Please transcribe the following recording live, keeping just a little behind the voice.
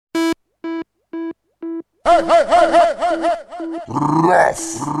Rough.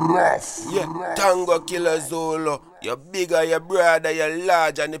 Yeah, Tango Killer Zulu. You're bigger, you're broader, you're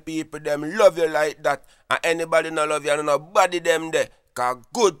large, and the people them love you like that. And anybody not love you, and nobody them there. Cause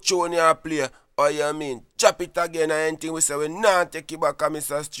good tune you play. Oh, you mean? Chop it again and anything we say, we not take it back. And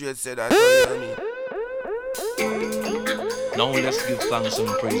Mr. Straight said that. Oh, you mean? Now let's give thanks and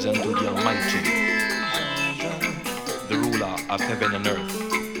praise unto the Almighty, the ruler of heaven and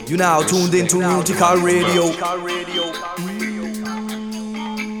earth. You now tuned into Rootikal Radio.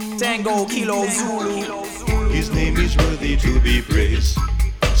 Tango Kilo Zulu. His name is worthy to be praised,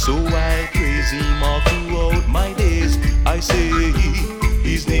 so I praise him all throughout my days. I say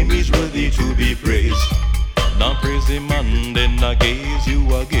his name is worthy to be praised. Now praise him and then I gaze,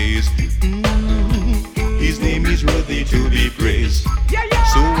 you a gaze. His name is worthy to be praised,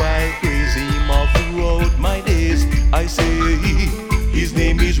 so I praise him all throughout my days. I say his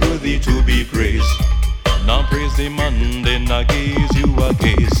name is worthy to be praised. Now praise him and then I gaze, you a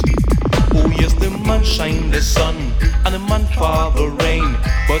gaze. Oh yes, the man shine the sun and the man fall the rain,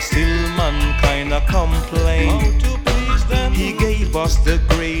 but still mankind a complain. He gave us the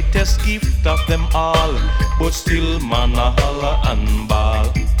greatest gift of them all, but still man a holler and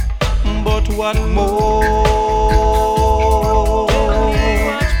ball. But what more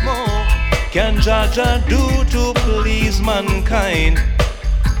can Jaja do to please mankind?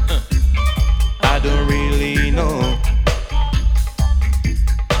 I don't really know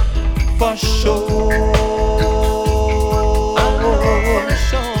for sure.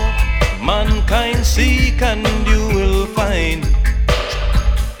 Mankind seek and you will find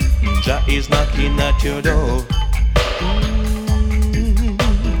Jah is knocking at your door.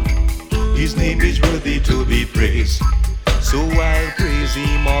 His name is worthy to be praised, so I'll praise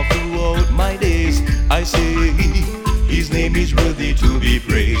him all throughout my days. I say his name is worthy to be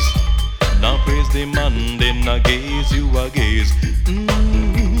praised. Now praise the man, then I gaze, you a gaze.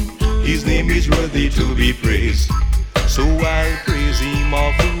 His name is worthy to be praised, so I'll praise him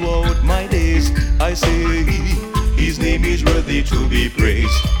all throughout my days. I say his name is worthy to be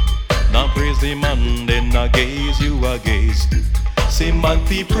praised. Now praise the man, then I gaze, you a gaze. Say man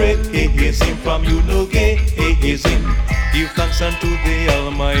fi praise him from you no gaze him. Give thanks unto the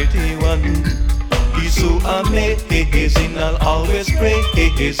Almighty One. He's so amazing, I'll always praise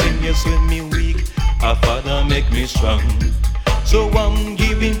him. Yes, when me weak, our Father make me strong. So I'm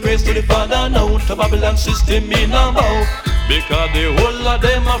giving praise to the Father now. To Babylon system me now bow, because the whole of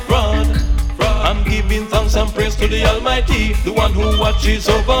them are fraud. I'm giving thanks and praise to the Almighty, the one who watches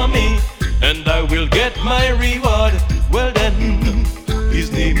over me, and I will get my reward. Well then,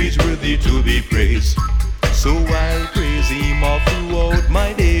 his name is worthy to be praised, so I'll praise him all throughout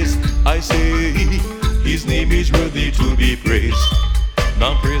my days. I say his name is worthy to be praised.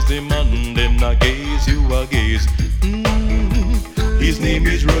 Now praise the man, then I gaze, you a gaze. His name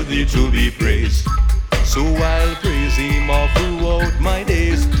is worthy to be praised, so I'll praise him all throughout my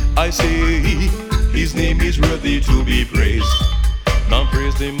days. I say his name is worthy to be praised. Now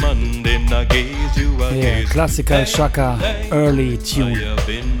praise the man, then I gaze, you a gaze. Classical Shaka early tune. I have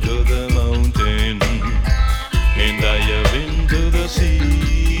been to the mountain, and I have been to the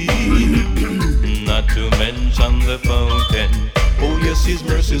sea, not to mention the fountain. Oh yes, his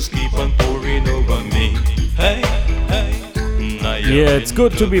mercies keep on pouring over me. Hey, hey. Yeah, it's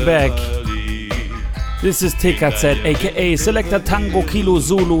good to be back. This is TKZ, aka Selector Tango Kilo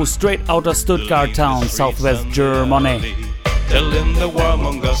Zulu, straight out of Stuttgart town, southwest Germany. Tell them the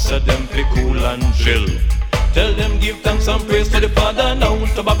warmonger said them be cool and chill. Tell them give thanks and praise to the Father now.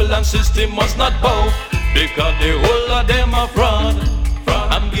 The Babylon system must not bow, because the whole of them are fraud.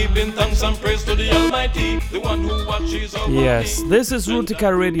 I'm giving thanks and praise to the Almighty, the one who watches over me. Yes, this is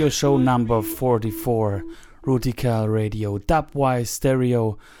Rootikal Radio Show number 44. Rootikal Radio, dubwise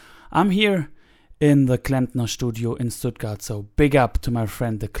stereo. I'm here in the Klempner studio in Stuttgart, so big up to my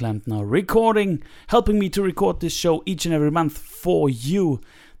friend the Klempner recording, helping me to record this show each and every month for you.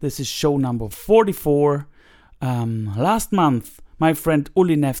 This is show number 44. Last month my friend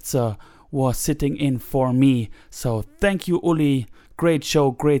Uli Nefzer was sitting in for me, so thank you Uli, great show,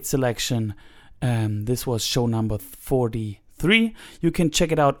 great selection. This was show number 43. You can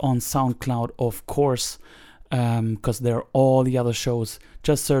check it out on SoundCloud, of course, because there are all the other shows.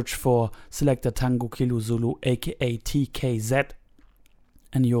 Just search for Selector Tango Kilo Zulu, aka TKZ,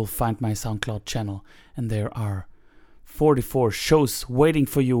 and you'll find my SoundCloud channel. And there are 44 shows waiting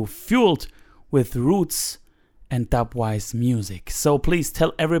for you, fueled with roots and dubwise music. So please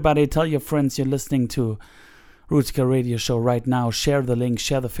tell everybody, tell your friends you're listening to Rootikal Radio Show right now. Share the link,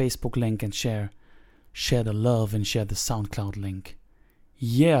 share the Facebook link, and share the love and share the SoundCloud link.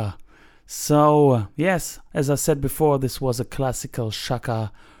 Yeah. So, yes, as I said before, this was a classical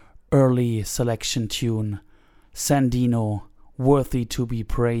Shaka early selection tune, Sandino, Worthy to be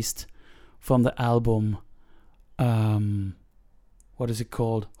Praised, from the album, what is it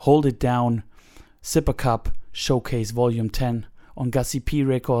called? Hold It Down, Zipper Cup Showcase Volume 10 on Gussie P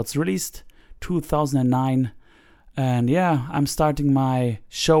Records, released 2009. And yeah, I'm starting my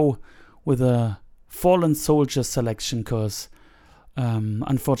show with a Fallen Soldier selection because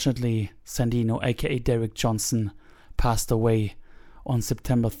unfortunately Sandino, aka Derek Johnson, passed away on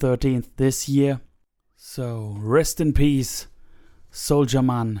September 13th this year. So rest in peace, Soldier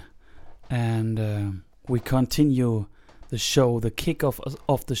Man. And we continue the show, the kickoff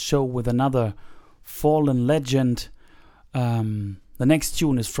of the show, with another fallen legend. The next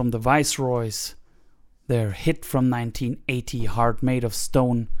tune is from the Viceroys, their hit from 1980, Heart Made of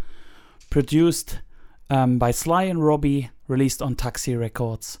Stone, produced by Sly and Robbie, released on Taxi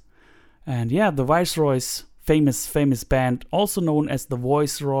Records. And yeah, the Viceroys, famous band, also known as the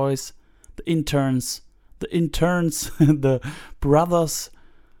Voiceroys, the Interns, the Brothers,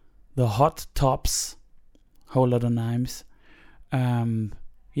 the Hot Tops, whole lot of names.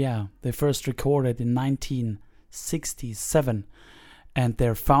 Yeah, they first recorded in 1967, and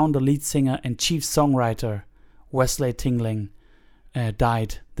their founder, lead singer, and chief songwriter, Wesley Tingling,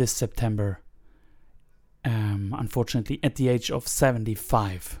 died this September, unfortunately at the age of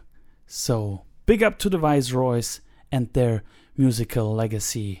 75. So, big up to the Viceroys and their musical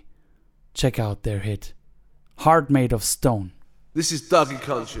legacy. Check out their hit, Heart Made of Stone. This is Dougie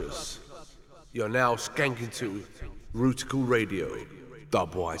Conscious. You're now skanking to Rootikal Radio,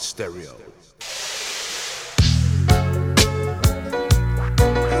 Dubwise Stereo.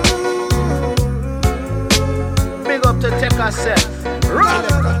 Big up to Teka Set. Run!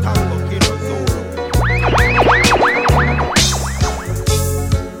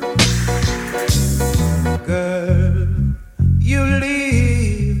 Girl, you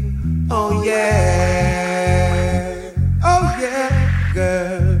leave, oh yeah,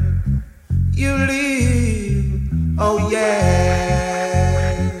 girl, you leave, oh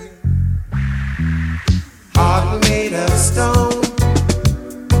yeah. Heart made of stone,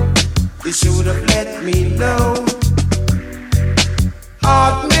 you should have let me know.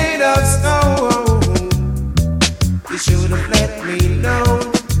 Heart made of stone, you should have let me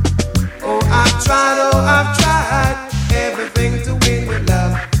know. Oh, I've tried everything to win your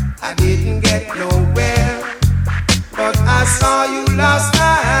love. I didn't get nowhere, but I saw you last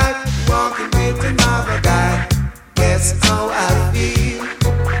night walking with another guy. Guess how I feel.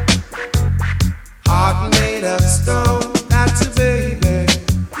 Heart made of stone, that's a baby.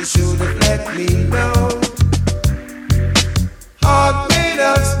 You should have let me know. Heart made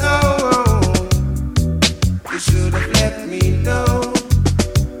of stone, you should have let me know.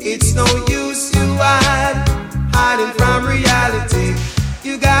 It's no use you hiding from reality.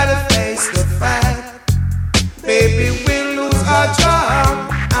 You gotta face the fact, baby, we'll lose our job.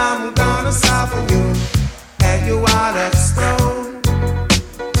 I'm gonna soften you, and you out of stone.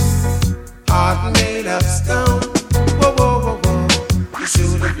 Heart made of stone. Whoa, whoa, whoa, whoa. You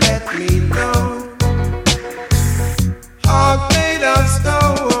should have let me know. Heart made of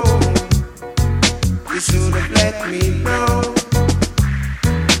stone. You should have let me know.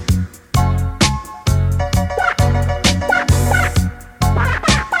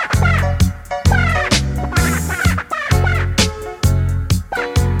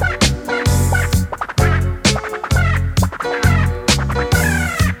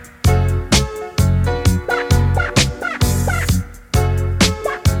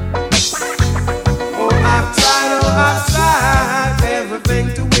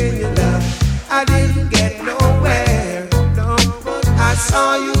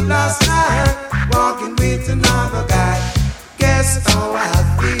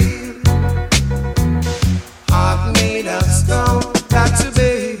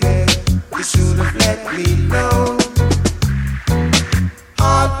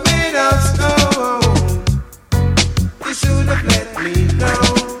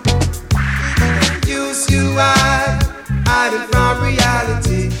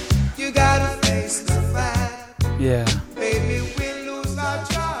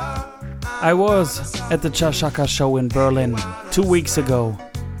 I was at the Chashaka show in Berlin 2 weeks ago.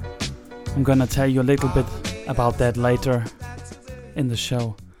 I'm gonna tell you a little bit about that later in the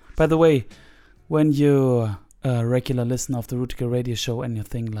show. By the way, when you're a regular listener of the Rootikal Radio Show and you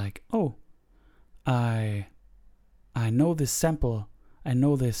think like, oh, I know this sample, I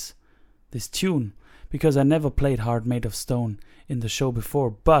know this tune, because I never played Heart Made of Stone in the show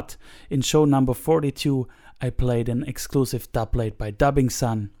before, but in show number 42 I played an exclusive dub plate by Dubbing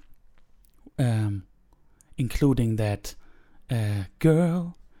Sun including that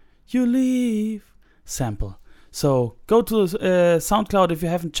 "Girl, You Leave" sample. So go to SoundCloud if you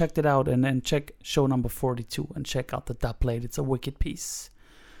haven't checked it out, and then check show number 42 and check out the dub plate. It's a wicked piece.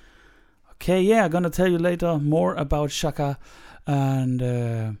 Okay, yeah, I'm gonna tell you later more about Shaka and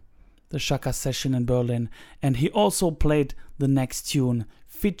the Shaka session in Berlin. And he also played the next tune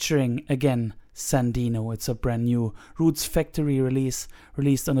featuring again Sandino. It's a brand new Roots Factory release,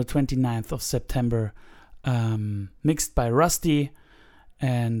 released on the 29th of September, mixed by Rusty.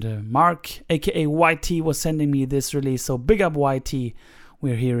 And Mark, aka YT, was sending me this release, so big up YT.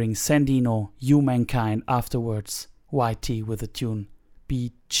 We're hearing Sandino, Humankind, afterwards YT with the tune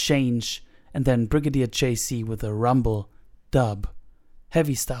Be Change, and then Brigadier JC with a Rumble dub.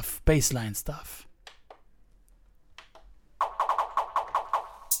 Heavy stuff, bassline stuff.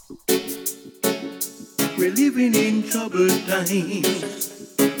 We're living in troubled times.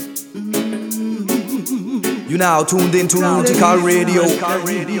 You now tuned into Rootikal Radio. We're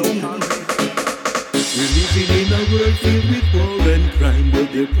living in a world filled with war and crime,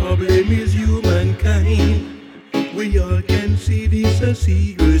 but the problem is humankind. We all can see this a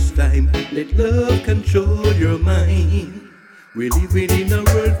serious time. Let love control your mind. We're living in a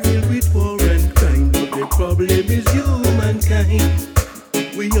world filled with war and crime, but the problem is humankind.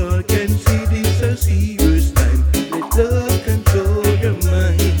 We all can see this a serious time. Let love control your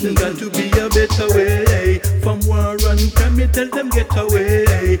mind. There's got to be a better way from war and crime. Me tell them get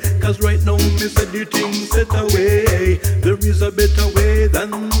away, cause right now me say the thing set away. There is a better way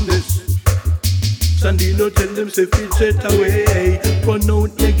than this. Sandino tell them say fit set away. Run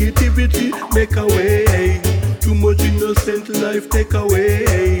out negativity, make a way. Too much innocent life take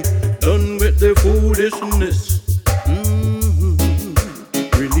away. Done with the foolishness.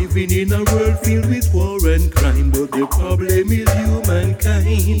 We're living in a world filled with war and crime, but the problem is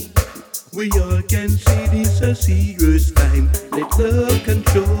humankind. We all can see this a serious time. Let love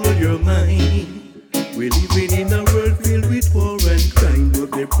control your mind. We're living in a world filled with war and crime,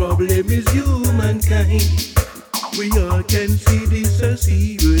 but the problem is humankind. We all can see this a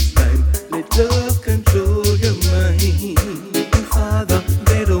serious time. Let love control your mind. Father,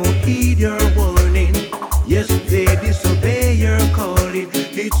 they don't heed your warning. Yes, they disobey your calling.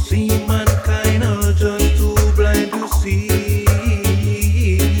 It seems mankind are just too blind to see.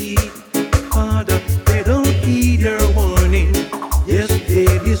 Father, they don't heed your warning. Yes, they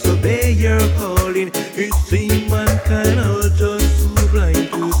disobey your calling. It seems mankind are just too blind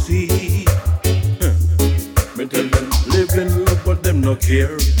to see. Me tell them live in love, but them no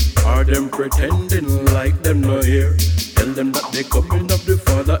care. Are them pretending like them no here? Tell them that the coming of the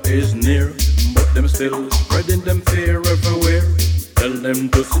Father is near, but them still spreading them fear everywhere. Tell them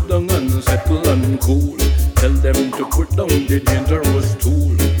to sit down and settle and cool. Tell them to put down the dangerous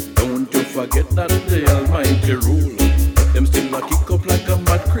tool. Don't you forget that the Almighty rule. But them still a kick up like a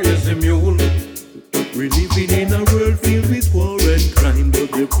mad crazy mule. We're living in a world filled with war and crime,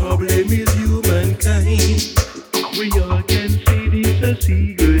 but the problem is humankind. We all can see this a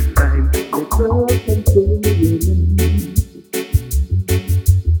serious time. The crowd control your mind.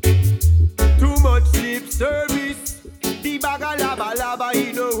 Too much lip service. The bag of lava lava,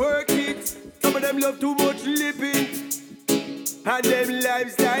 he don't work it. Some of them love too much lipping, and them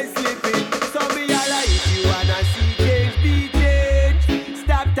lifestyle slipping. So me all if you wanna see change, be change.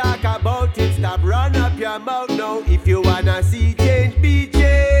 Stop talk about it, stop run up your mouth now. If you wanna see change, be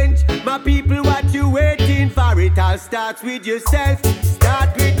change. My people, what you waiting for? It all starts with yourself.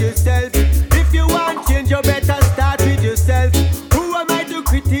 Start with yourself. If you want change, you better start with yourself. Who am I to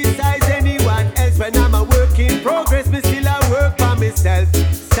criticize anyone else? When I'm a work in progress, me still a work for myself.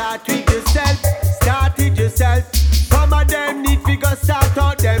 Start with yourself. Start with yourself. Some of them need to go start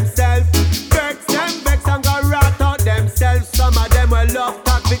out themselves. Vex and go rat out themselves. Some of them will love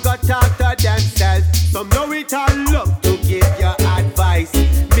talk, we go talk to themselves. Some know it all love to give you advice.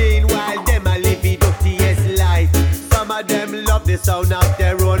 Meanwhile, them a live the dirtiest life. Some of them love the sound of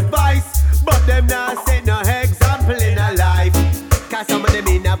their own voice, but them not set no example in a life. Cause some of them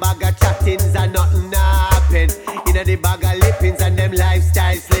in a bag of chattings and nothing happen. In a the bag of lippings and them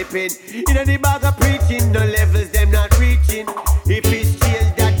lifestyle slipping. In a the bag of preaching, no levels them not reaching. If it's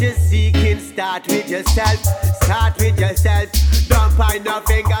change that you're seeking, start with yourself. Start with yourself. Don't point no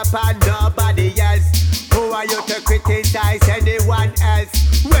finger upon nobody else. Who are you to criticize anyone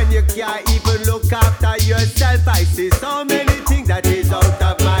else when you can't even look after yourself? I see so many things that is out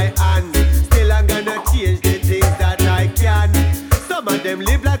of my hands. Still I'm gonna change the things that I can. Some of them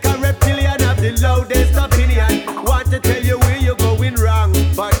live like a reptilian, have the loudest opinion. Want to tell you where you're going wrong,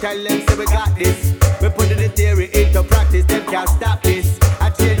 but tell them say we got this. We put the theory into practice, them can't stop this. I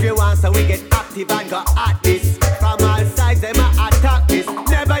change we want so we get active and go at this. From all sides, them a attack this.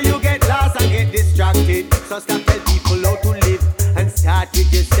 Never you get lost and get distracted. So stop tell people how to live and start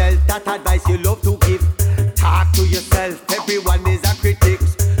with yourself. That advice you love to give. Talk to yourself, everyone is a critic.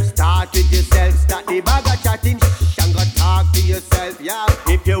 Start with yourself, start the bag of chatting and go talk to yourself, yeah.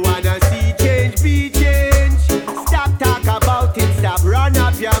 If you wanna see change, be change. Stop talk about it, stop run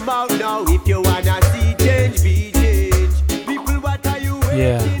up your mouth now. If you wanna see change, be change. People, what are you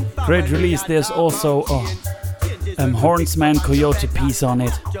waiting for? Great release. There's also Hornsman Coyote piece on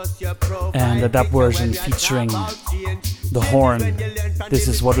it, and a dub version featuring the horn. This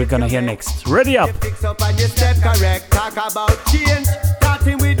is what we're gonna hear next. Ready up! Fix up and you step correct. Talk about change.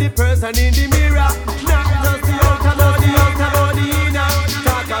 Starting with the person in the mirror. Not just the outer body, the inner.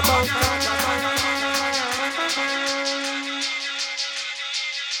 Talk about.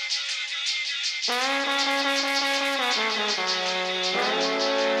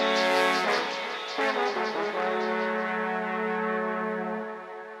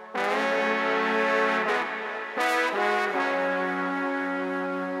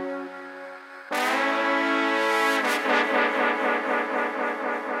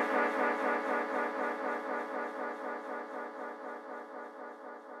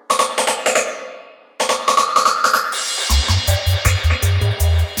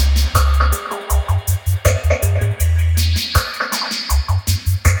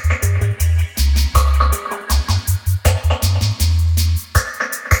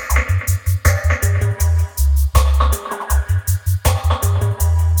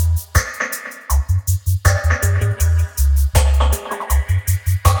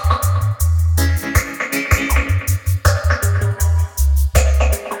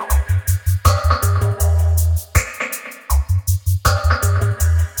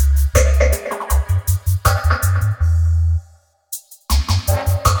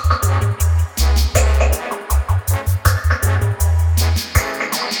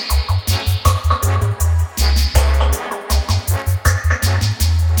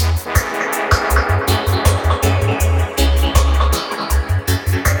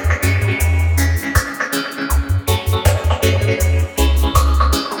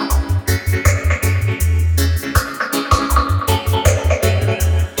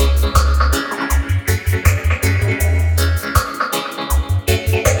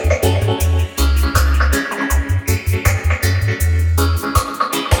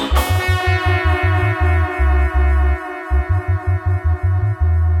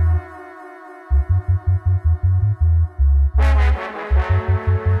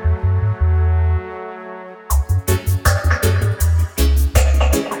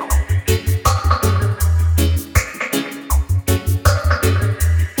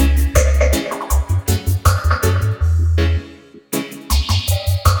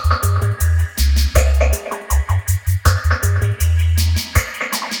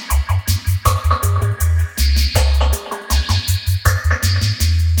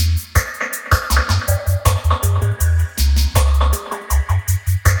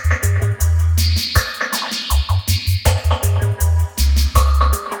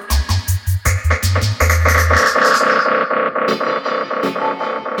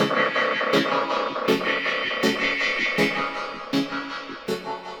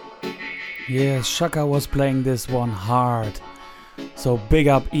 Yes, Shaka was playing this one hard. So big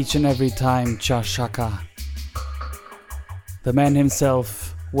up each and every time, Cha Shaka. The man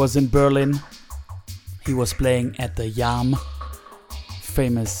himself was in Berlin. He was playing at the Yam,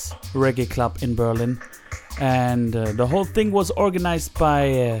 famous reggae club in Berlin. And the whole thing was organized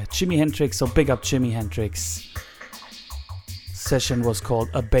by Jimi Hendrix, so big up Jimi Hendrix. Session was called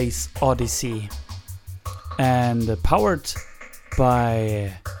A Bass Odyssey. And powered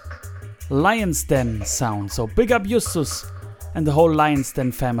by Lion's Den sound. So big up Justus and the whole Lion's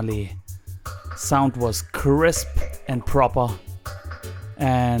Den family. Sound was crisp and proper.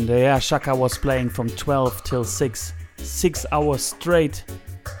 And Shaka was playing from 12 till 6 hours straight.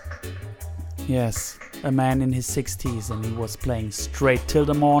 Yes, a man in his 60s, and he was playing straight till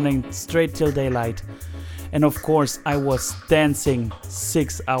the morning, straight till daylight. And of course I was dancing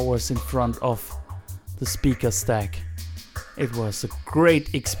 6 hours in front of the speaker stack. It was a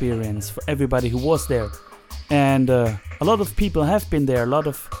great experience for everybody who was there. And a lot of people have been there, a lot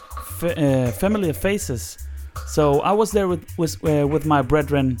of familiar faces. So I was there with my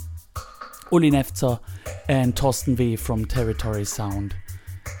brethren Uli Nefzer and Thorsten W. from Territory Sound.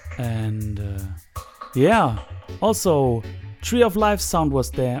 And also Tree of Life Sound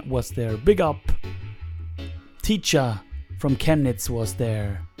was there. Big up. Teacher from Chemnitz was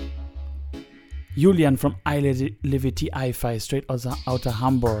there. Julian from I Liberty I-Fi, straight out of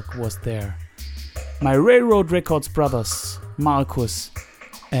Hamburg, was there. My Railroad Records brothers, Markus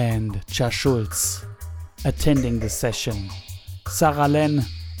and Cha Schulz, attending the session. Sarah Len,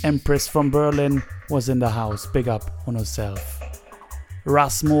 Empress from Berlin, was in the house. Big up on herself.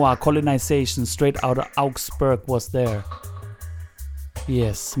 Rasmoa, Colonization, straight out of Augsburg, was there.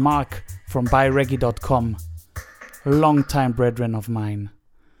 Yes, Mark from buyreggae.com, long-time brethren of mine.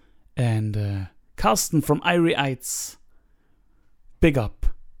 And Carsten from Irie Eights. Big up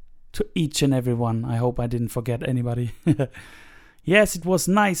to each and every one. I hope I didn't forget anybody. Yes, it was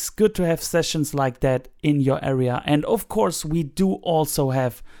nice. Good to have sessions like that in your area. And of course, we do also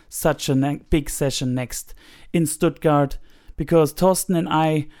have such a big session next in Stuttgart, because Thorsten and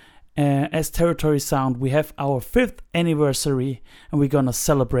I, as Territory Sound, we have our 5th anniversary, and we're gonna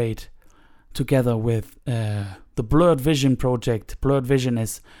celebrate together with the Blurred Vision project. Blurred Vision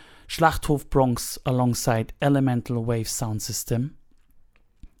is Schlachthof Bronx alongside Elemental Wave Sound System.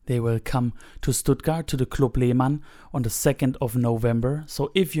 They will come to Stuttgart, to the Club Lehmann, on the 2nd of November.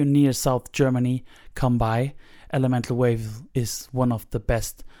 So if you're near South Germany, come by. Elemental Wave is one of the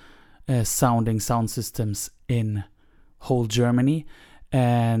best sounding sound systems in whole Germany.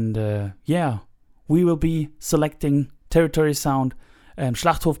 And yeah, we will be selecting Territory Sound.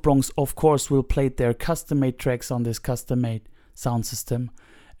 Schlachthof Bronx, of course, will play their custom-made tracks on this custom-made sound system.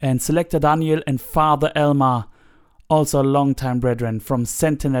 And Selector Daniel and Father Elmar, also long-time brethren from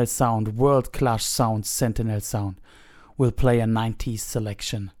Sentinel Sound, world-class sound, Sentinel Sound, will play a 90s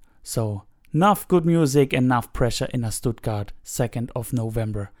selection. So, enough good music, enough pressure in a Stuttgart, 2nd of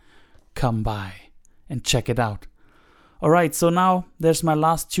November. Come by and check it out. Alright, so now there's my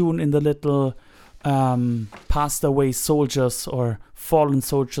last tune in the little Passed Away Soldiers or Fallen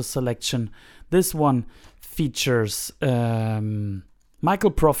Soldiers selection. This one features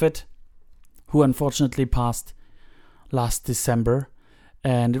Michael Prophet, who unfortunately passed last December,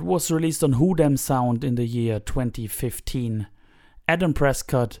 and it was released on Who Dem Sound in the year 2015. Adam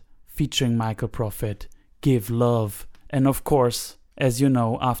Prescott featuring Michael Prophet, Give Love, and of course, as you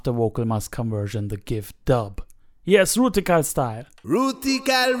know, after Vocal Mass Conversion, the Give Dub. Yes, Rootikal style.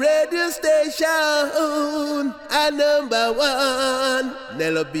 Rootikal radio station, a number one.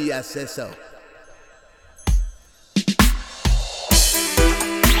 Nello B says so.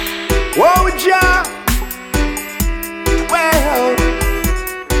 Whoa, ja. Well,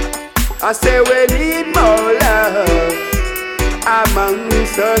 I say we need more love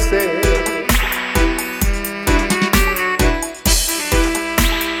amongst ourselves.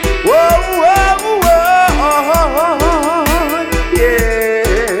 Whoa, whoa, whoa,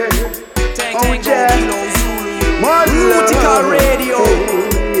 yeah. Oh, yeah. More Rootikal Radio.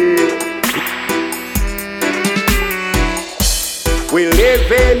 We're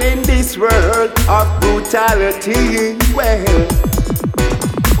living in this world of brutality, well,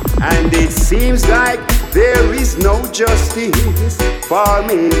 and it seems like there is no justice for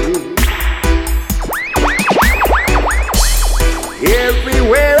me.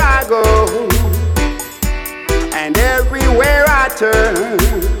 Everywhere I go and everywhere I turn,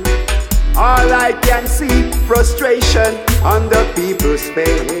 all I can see frustration on the people's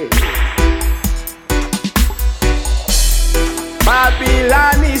face.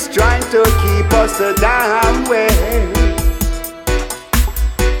 Babylon is trying to keep us down, way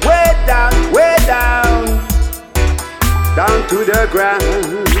down, way down, down to the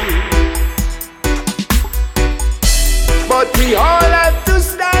ground. But we all have to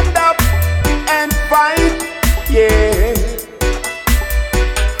stand up and fight, yeah.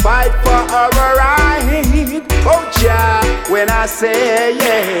 Fight for our right, oh Jah, when I say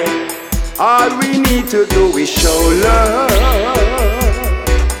yeah. All we need to do is show love,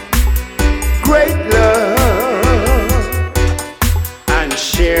 great love, and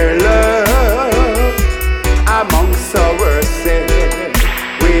share love amongst ourselves.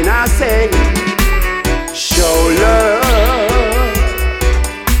 When I say show love,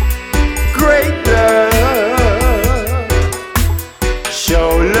 great love,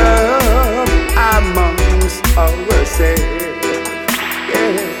 show love amongst ourselves.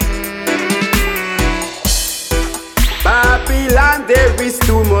 Babylon, there is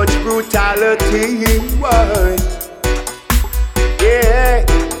too much brutality. Why? Yeah,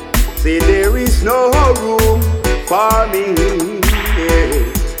 see, there is no room for me. Yeah.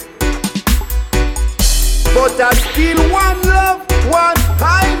 But I still want love, one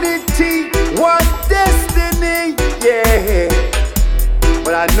identity, one destiny. Yeah,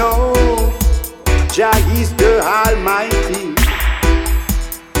 but I know Jah is the Almighty.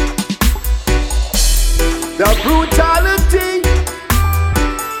 The brutality,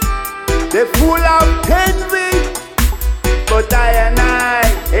 they full of envy, but I and I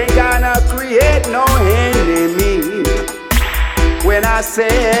ain't gonna create no say,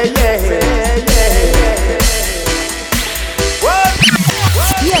 yeah.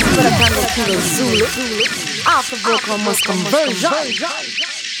 Yes, but I can't go to the Zulu. After vocal must conversion.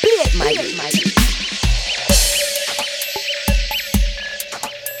 Play it, Mike.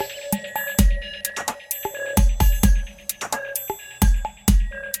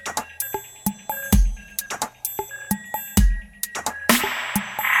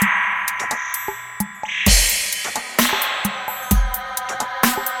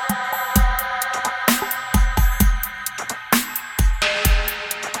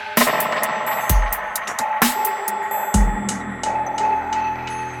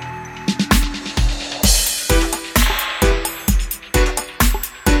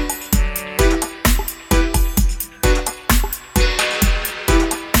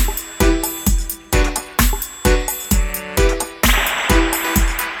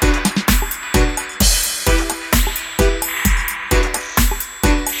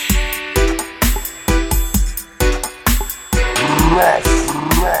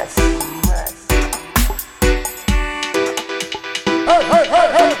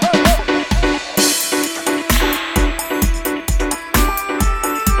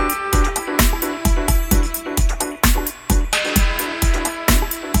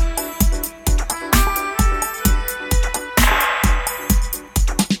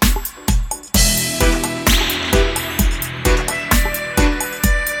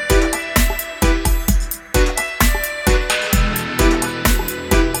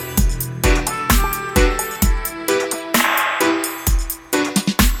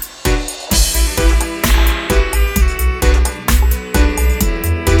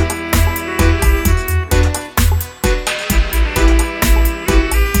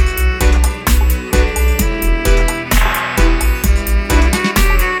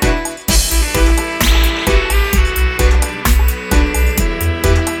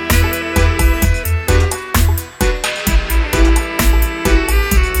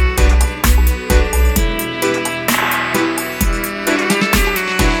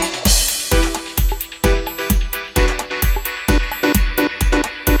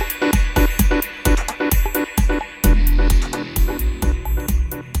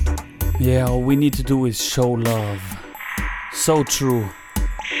 Yeah, all we need to do is show love. So true.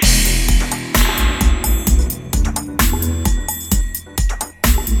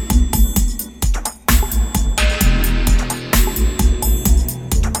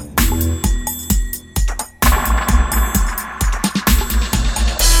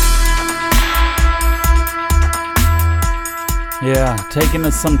 Yeah, taking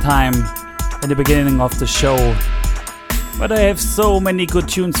us some time at the beginning of the show. But I have so many good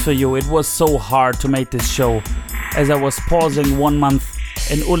tunes for you. It was so hard to make this show, as I was pausing 1 month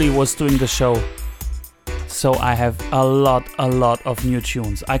and Uli was doing the show. So I have a lot of new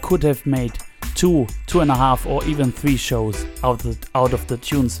tunes. I could have made 2.5 or even 3 shows out of the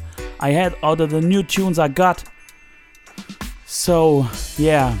tunes I had, out of the new tunes I got. So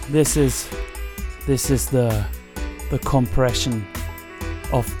yeah, this is the compression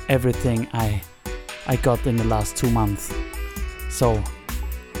of everything I got in the last 2 months. So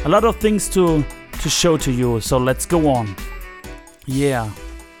a lot of things to show to you, so let's go on. Yeah,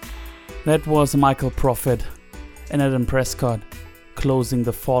 that was Michael Prophet and Adam Prescott closing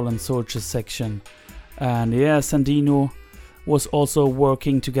the Fallen Soldiers section. And yeah, Sandino was also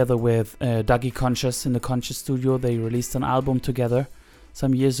working together with Dougie Conscious in the Conscious Studio. They released an album together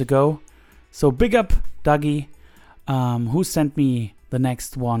some years ago. So big up Dougie, who sent me the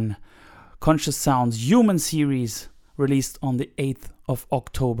next one. Conscious Sounds Human Series, released on the 8th of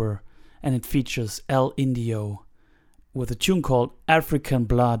October, and it features El Indio with a tune called African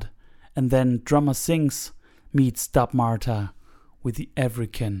Blood, and then Drummer Sings meets Dub Marta with the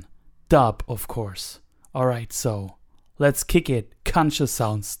African dub, of course. Alright, so let's kick it Conscious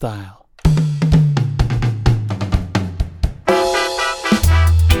Sound style.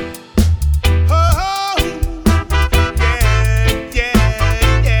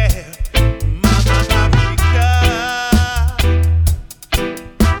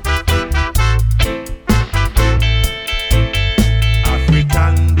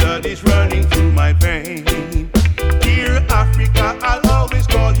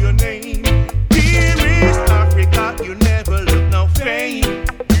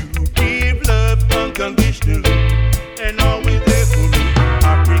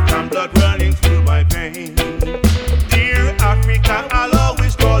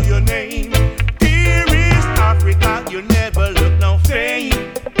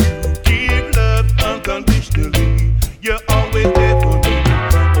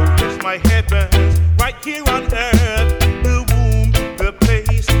 My head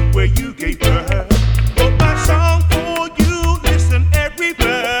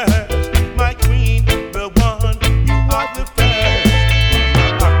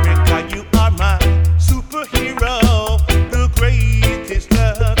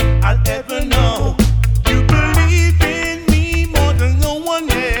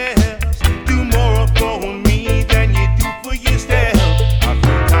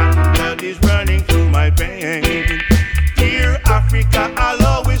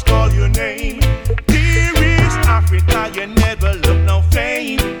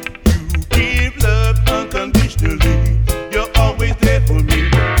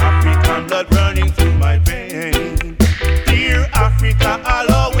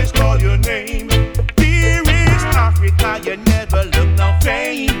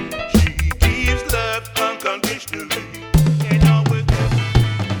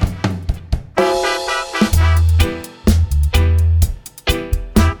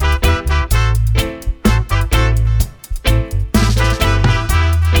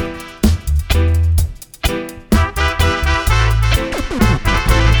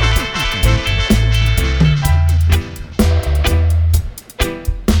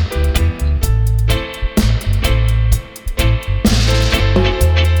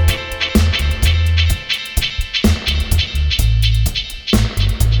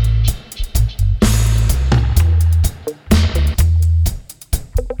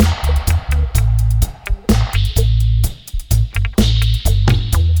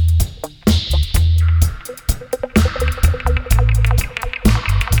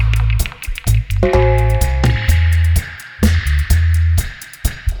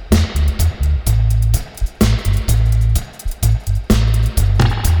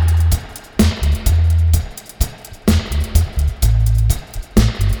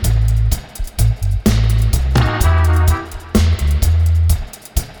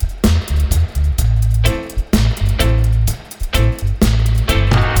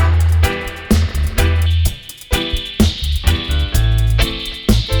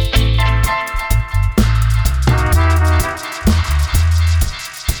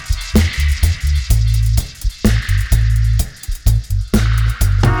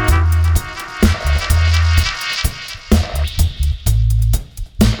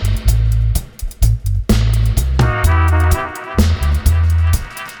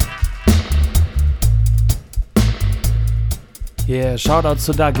Yeah, shout out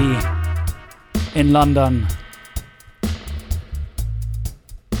to Dougie in London.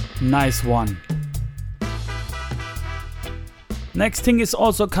 Nice one. Next thing is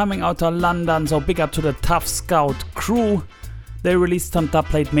also coming out of London, so big up to the Tough Scout crew. They released some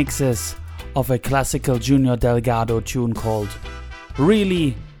dubplate mixes of a classical Junior Delgado tune called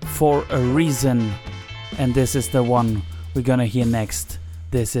Really For A Reason. And this is the one we're gonna hear next.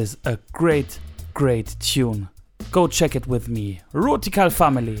 This is a great, great tune. Go check it with me. Rootikal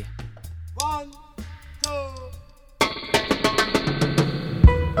family. 1, 2.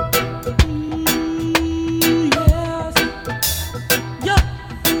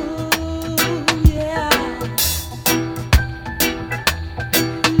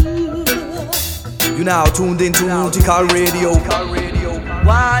 You now tuned into Rootikal Radio.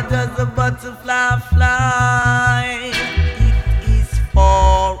 Why does a butterfly fly? It is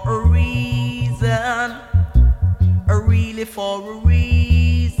for a reason, really for a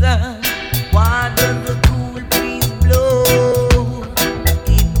reason. Why does the cool breeze blow?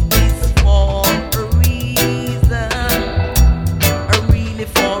 It is for a reason, really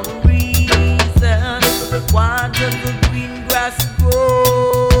for a reason. Why does the green grass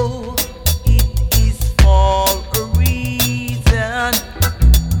grow? It is for a reason,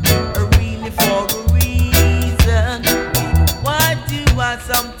 really for a reason. Why do I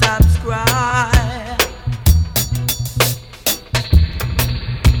sometimes cry?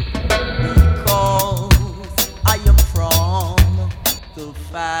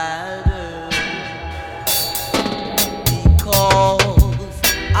 Father, because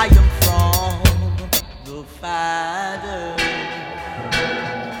I am from the Father,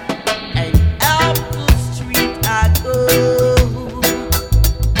 and out the street I go.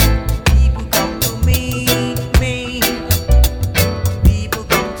 People come to meet me, people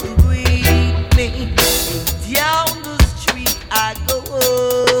come to greet me, and down the street I go.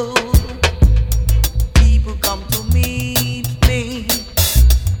 People come to meet me.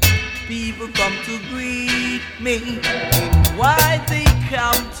 People come to greet me, and why they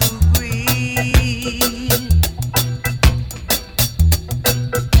come to greet?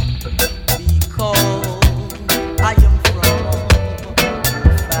 Because I am from the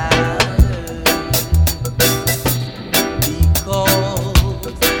Father. Because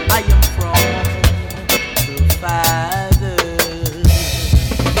I am from the Father.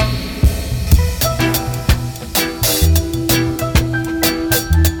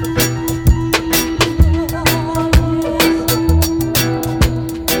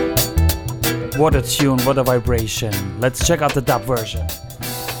 What a tune, what a vibration. Let's check out the dub version.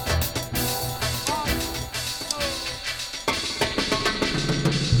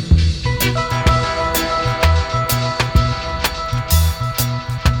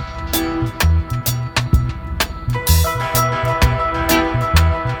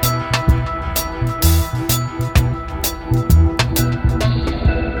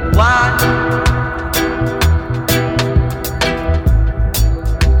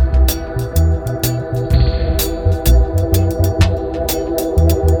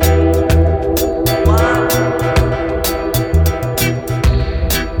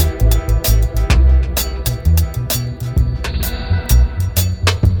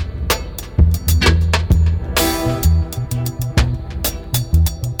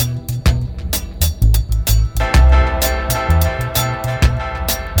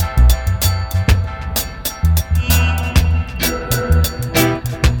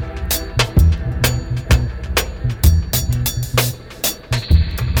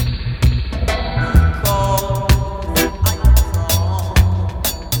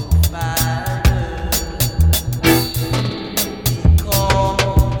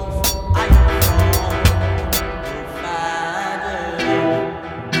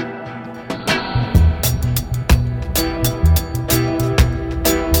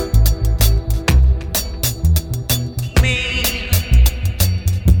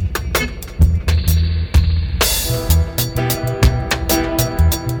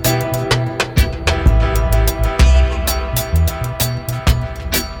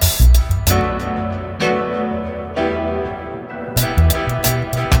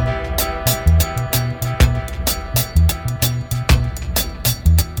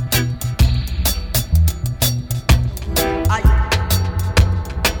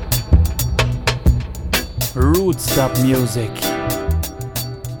 Dub music,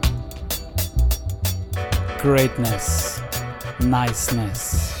 greatness,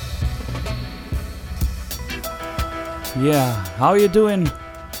 niceness. Yeah, how you doing,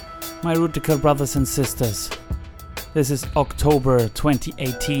 my Rootikal brothers and sisters? This is October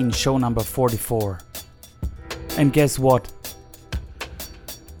 2018, show number 44. And guess what?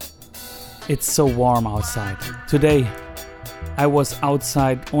 It's so warm outside. Today I was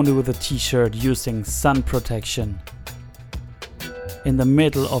outside only with a t-shirt using sun protection in the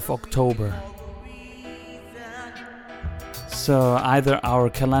middle of October. So either our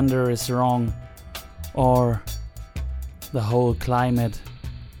calendar is wrong or the whole climate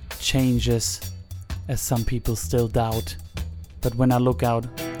changes, as some people still doubt. But when I look out,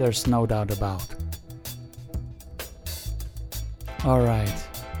 there's no doubt about. Alright,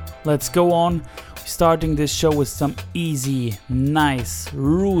 let's go on. Starting this show with some easy, nice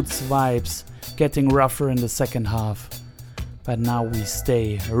roots vibes, getting rougher in the second half. But now we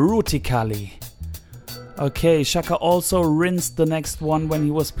stay Rootikal. Okay, Shaka also rinsed the next one when he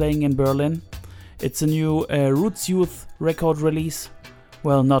was playing in Berlin. It's a new Roots Youth record release.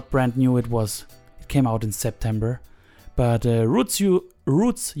 Well, not brand new, it came out in September. But Roots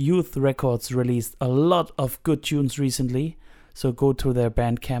Youth Records released a lot of good tunes recently. So go to their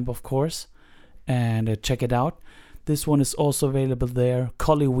Bandcamp, of course, and check it out. This one is also available there.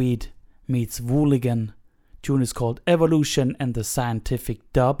 Collyweed meets Wooligan. Tune is called Evolution and the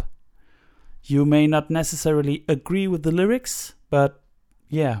Scientific Dub. You may not necessarily agree with the lyrics, but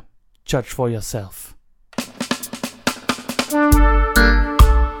yeah, judge for yourself.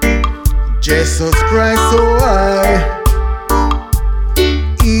 Jesus Christ so high,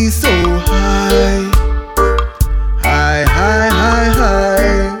 He's so high, high, high, high,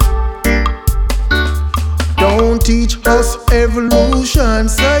 high. Don't teach us evolution,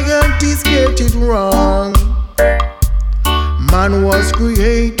 scientists get it wrong. Man was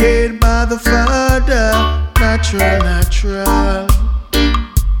created by the Father, natural.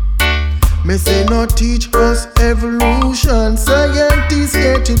 Me say no teach us evolution, scientists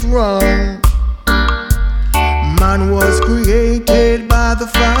get it wrong. Man was created by the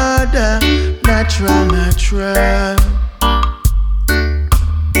Father, natural.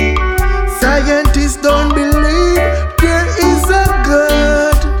 Scientists don't believe there is a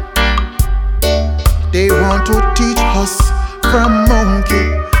God. They want to teach us from monkey,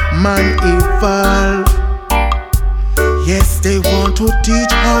 man evolve. Yes, they want to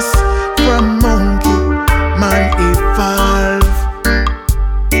teach us from monkey, man evolve.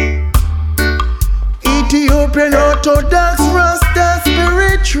 Ethiopian Orthodox Rasta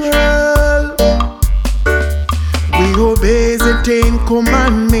spiritual. We obey the 10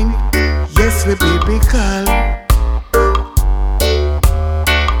 commandment. Yes, we biblical.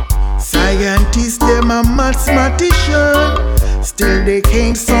 Scientists, them a mathematician. Still they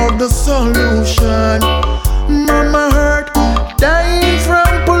can't solve the solution. Mama Earth dying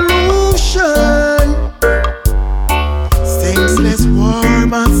from pollution. Senseless war,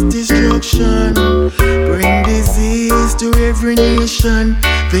 mass destruction. Bring disease to every nation.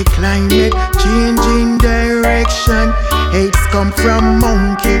 The climate changing direction. Hates come from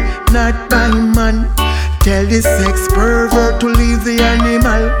monkey, not by man. Tell the sex pervert to leave the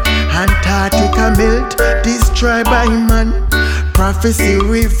animal. Antarctica melt, destroyed by man. Prophecy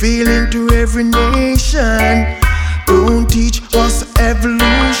revealing to every nation. Don't teach us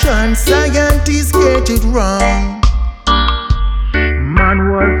evolution, scientists get it wrong. Man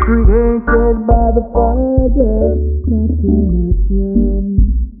was created by the Father,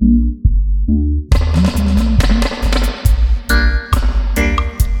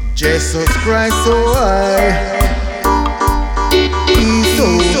 Jesus Christ so high, He's so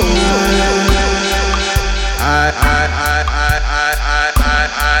high.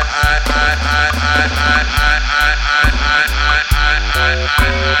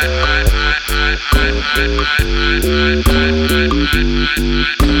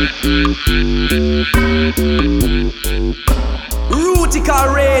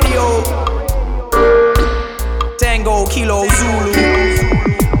 Rootikal Radio, Tango Kilo Zulu.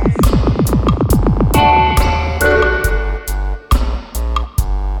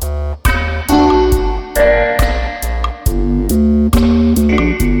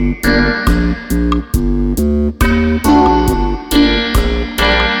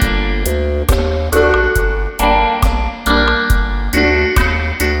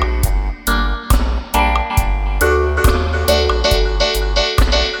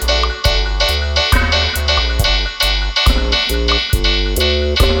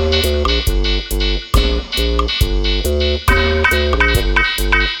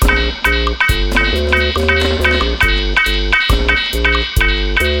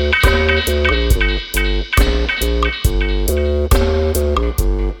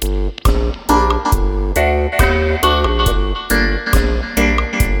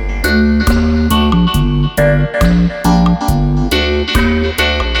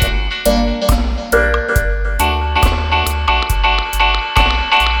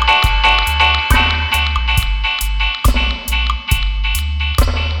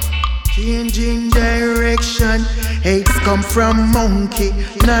 Changing direction, hates come from monkey,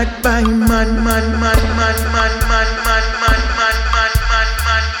 not by man.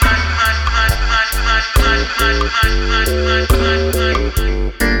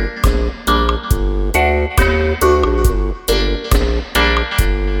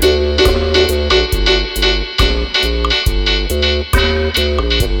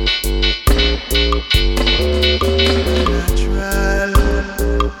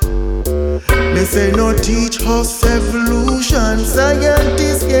 They say no teach us evolution,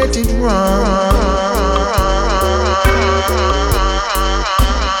 scientists get it wrong.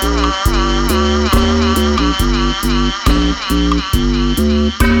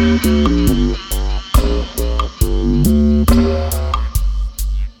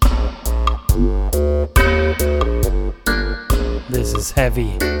 This is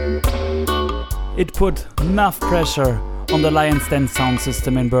heavy. It put enough pressure on the Lion's Den sound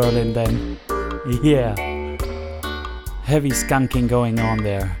system in Berlin then. Yeah. Heavy skunking going on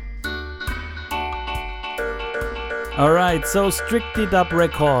there. Alright, so Strictly Dub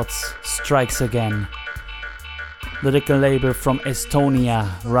Records strikes again. The little label from Estonia,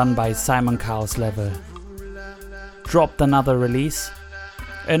 run by Simon Cowell's Level. Dropped another release.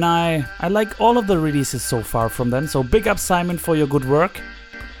 And I like all of the releases so far from them, so big up Simon for your good work.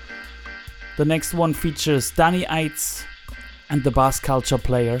 The next one features Danny Eitz and the Bass Culture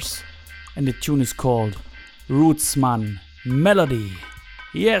Players, and the tune is called Rootsman Melody.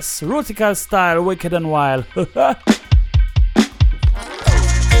 Yes, Rootikal style, wicked and wild.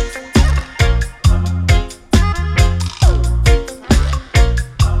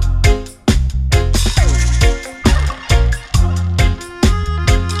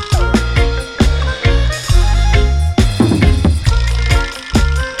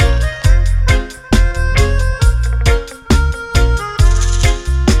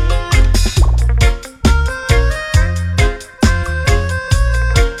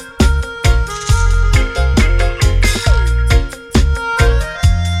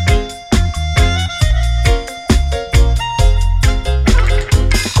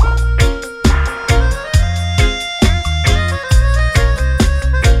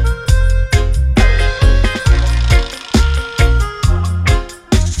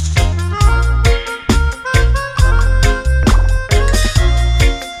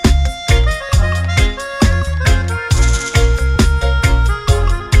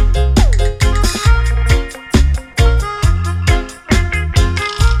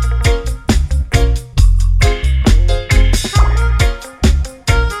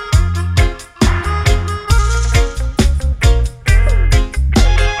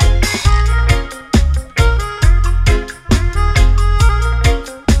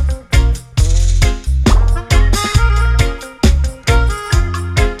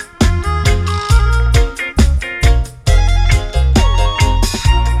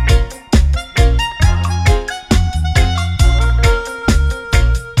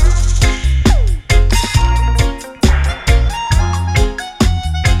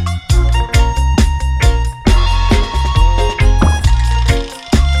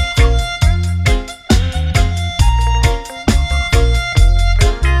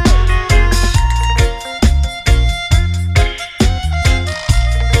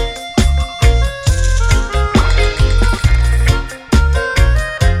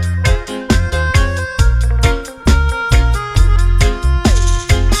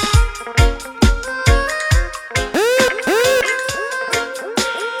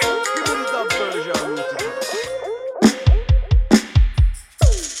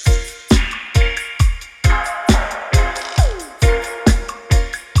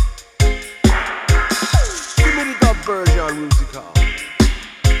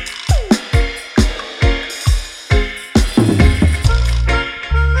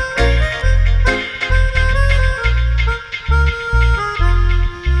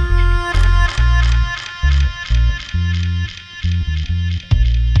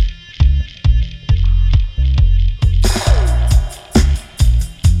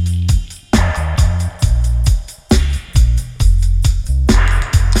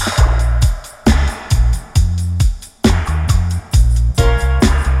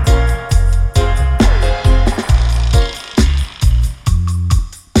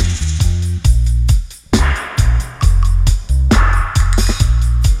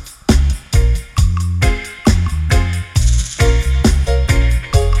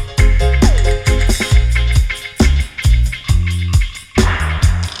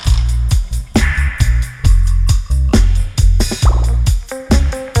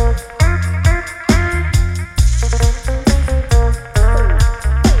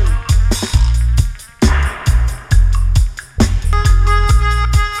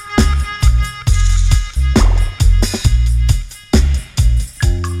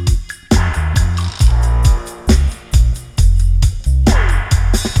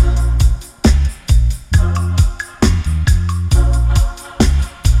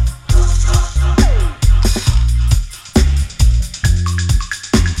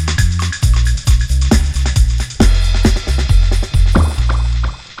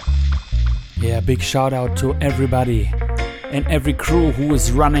 big shout out to everybody and every crew who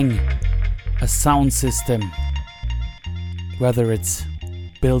is running a sound system, whether it's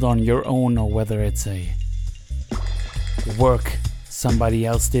built on your own or whether it's a work somebody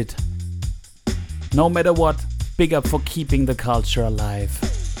else did. No matter what, big up for keeping the culture alive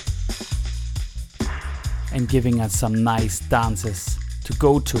and giving us some nice dances to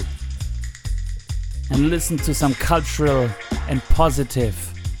go to and listen to some cultural and positive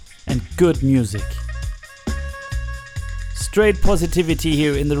and good music. Straight positivity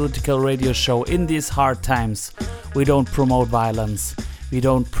here in the Rootikal Radio Show. In these hard times, we don't promote violence, we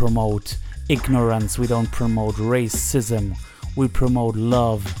don't promote ignorance, we don't promote racism, we promote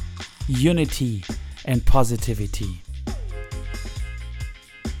love, unity and positivity.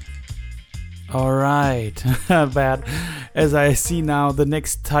 Alright, but as I see now, the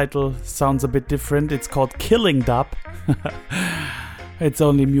next title sounds a bit different. It's called Killing Dub. It's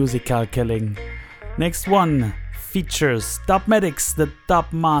only musical killing. Next one features Dubmatics, the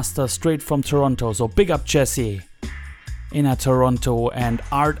dub master straight from Toronto. So big up Jesse in Toronto, and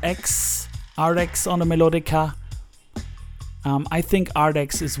Artx on the melodica. I think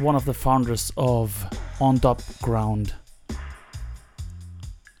Artx is one of the founders of On Dub Ground,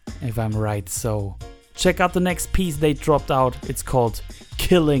 if I'm right. So check out the next piece they dropped out. It's called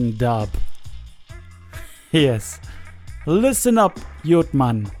Killing Dub. Yes, listen up, youth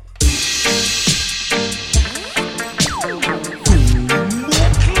man.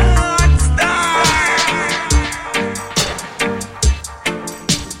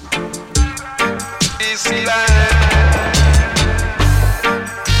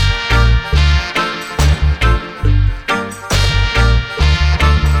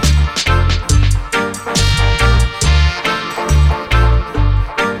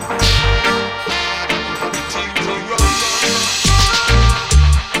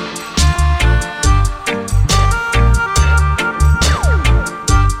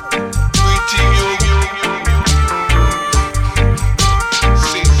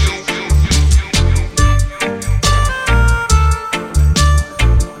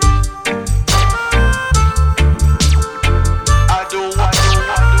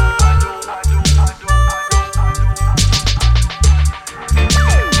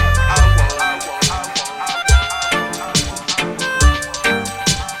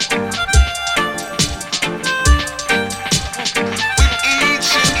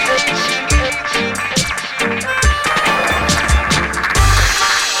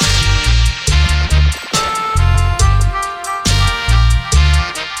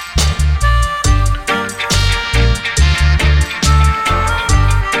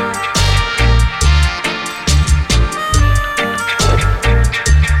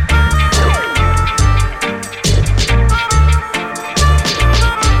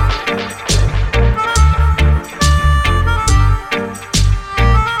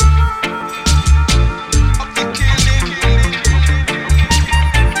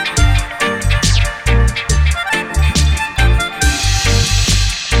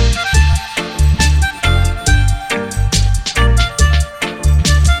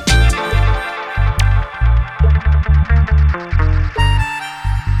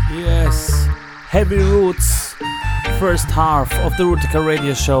 Heavy Roots, first half of the Rootikal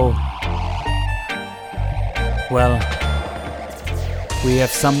Radio Show. Well, we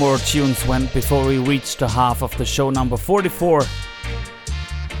have some more tunes before we reach the half of the show number 44.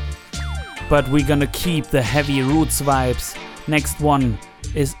 But we're gonna keep the heavy Roots vibes. Next one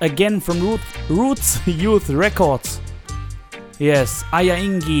is again from Roots Youth Records. Yes, Aya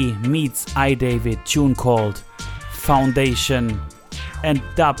Ingi meets I David, tune called Foundation, and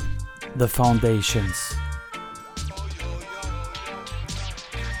Dub the Foundations.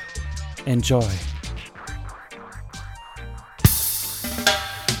 Enjoy.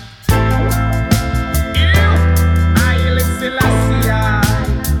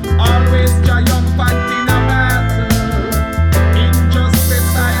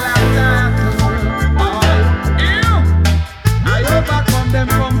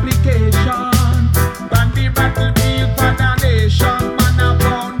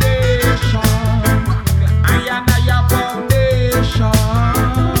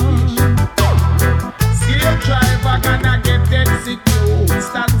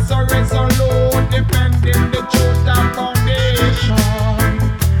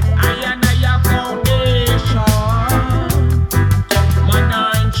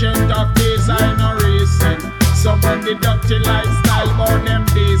 Dirty lifestyle, but them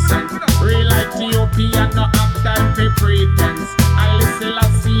decent. Real Ethiopian, no have time for pretense. I listen, I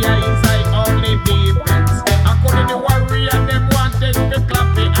see, I inside only defense. I call it the warrior, them wanted to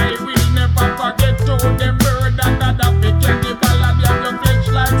clap it. I will never forget.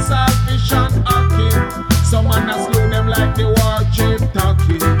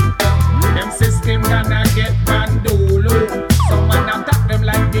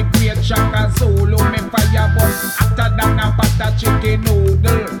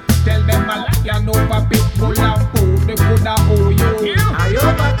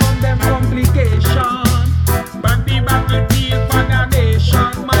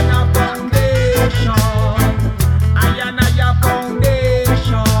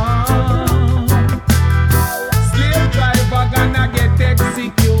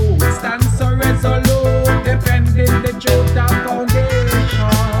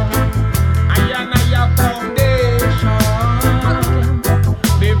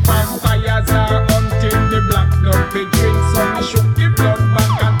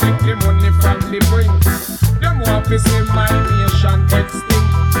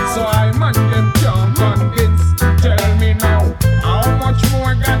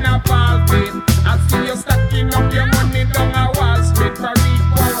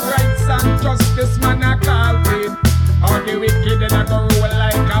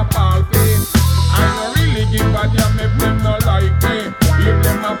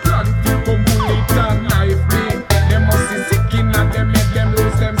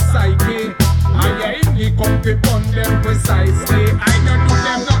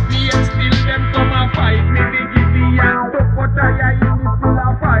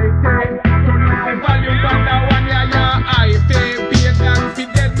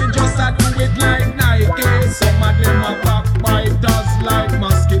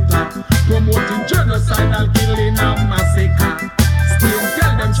 promoting genocidal killing and massacre. Still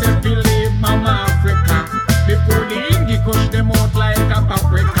tell them say believe Mama Africa. Before the Ingi push them out like a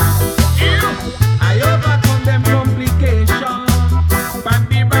paprika. I overcome them complications. But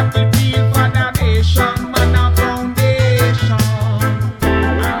the battlefield for the nation, man a foundation.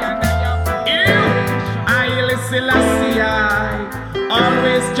 I listen, I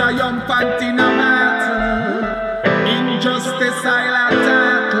always triumphant in a battle. Injustice I'll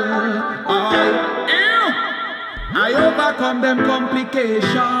attack. I overcome them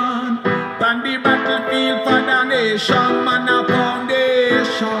complications. On the battlefield for the nation, man a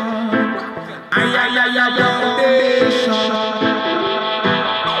foundation. Foundation.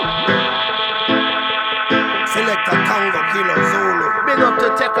 Select a Tango Kilo Zulu. Big up to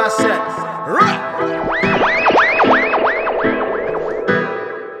take a set.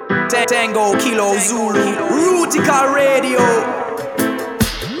 Tango Kilo Zulu. Rootikal Radio.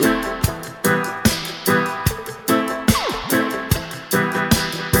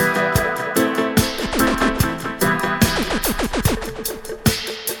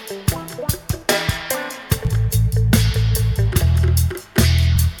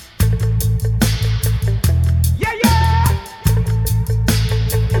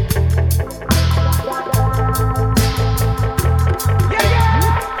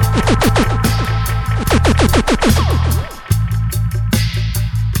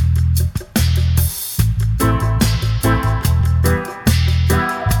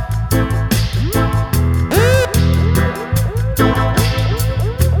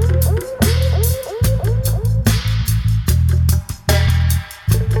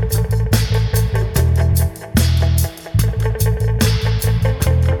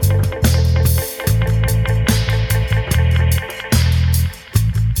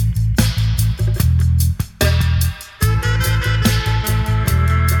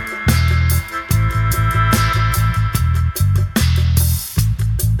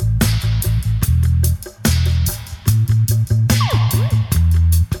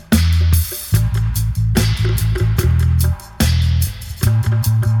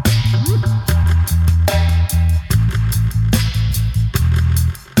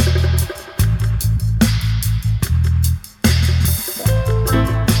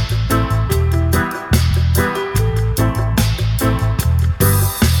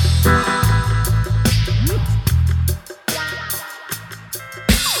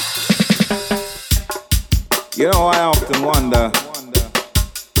 You know, I often wonder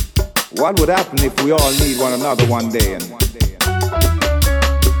what would happen if we all need one another one day and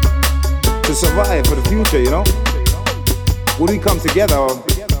to survive for the future, you know? Would we come together or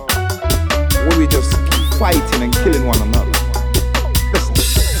would we just keep fighting and killing one another? Listen.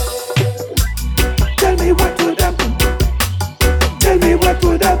 Tell me what would happen. Tell me what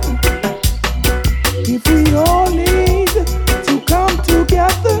would happen if we all need to come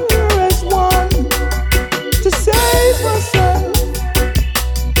together as one to save ourselves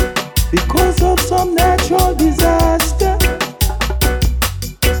because of some natural disaster.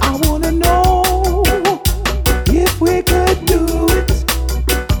 I wanna know if we could do it.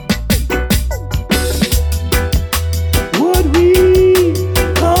 Would we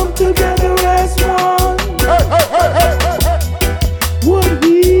come together as one? Would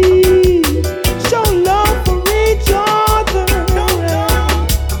we show love for each other?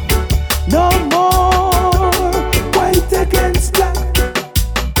 No more white against black.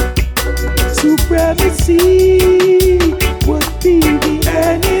 Supremacy would be the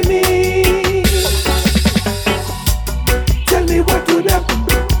enemy. Tell me what would happen.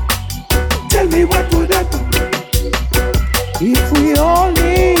 Tell me what would happen if we all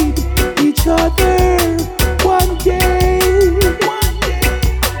need each other one day.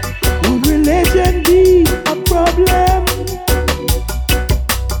 Would religion be a problem?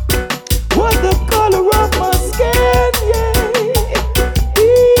 Would the color of my skin, be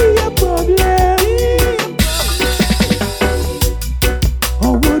a problem?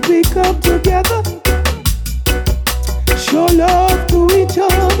 Or would we come together, show love to each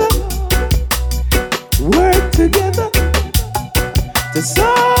other, work together to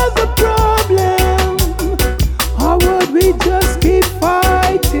solve the problem? Or would we just keep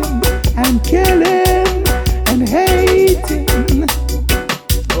fighting and killing and hating?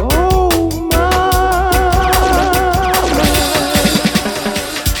 Oh my.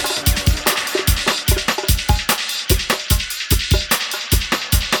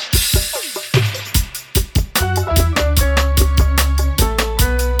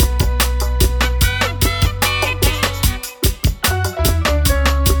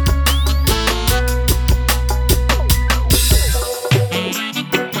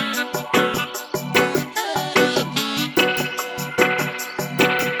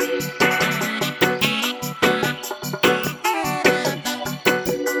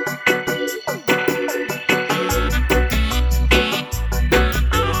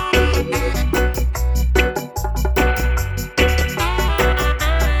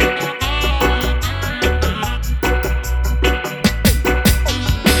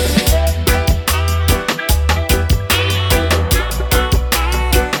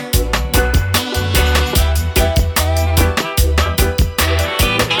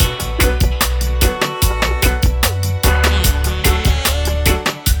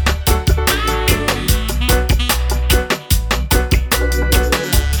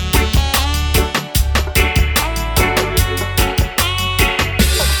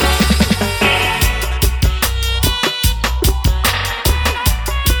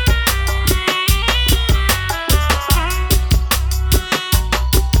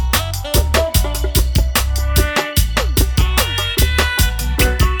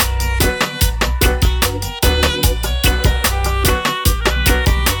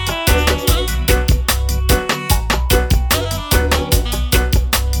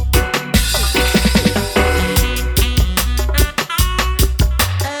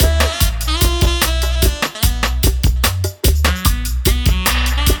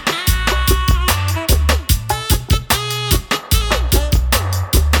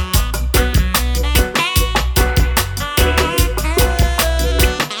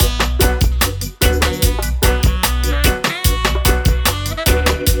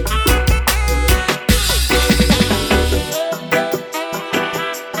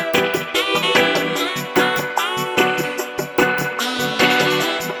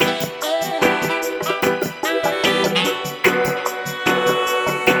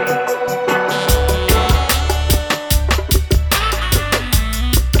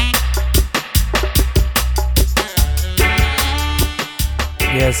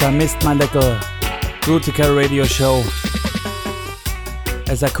 Yes, I missed my little Rootikal radio show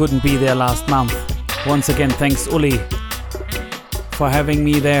as I couldn't be there last month. Once again, thanks Uli for having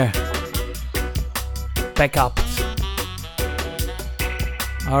me there. Back up.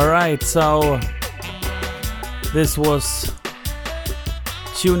 Alright, so this was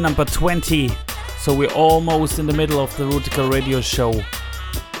tune number 20. So we're almost in the middle of the Rootikal radio show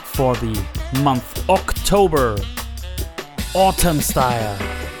for the month October. Autumn style.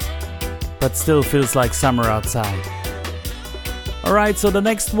 But still feels like summer outside. Alright, so the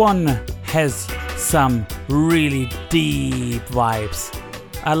next one has some really deep vibes.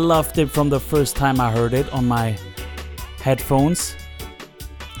 I loved it from the first time I heard it on my headphones.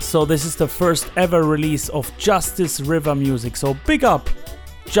 So this is the first ever release of Justice River music. So big up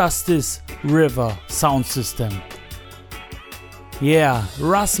Justice River sound system. Yeah,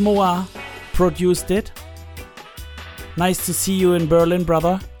 Rasmoa produced it. Nice to see you in Berlin,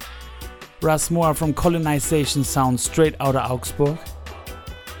 brother. Rasmoa from Colonization Sound, straight out of Augsburg.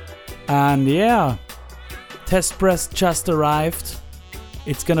 And yeah, Test Press just arrived.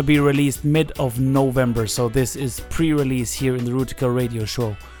 It's gonna be released mid of November, so this is pre-release here in the Rootikal radio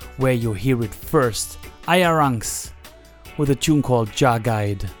show, where you hear it first. Ayaranks with a tune called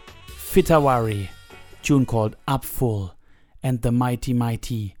Jagaid, Fitawari, tune called Up Full, and the Mighty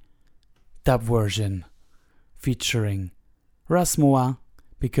Mighty dub version featuring Rasmoa,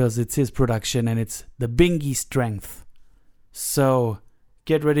 because it's his production and it's the Bingy strength. So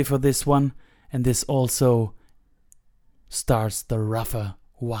get ready for this one, and this also starts the rougher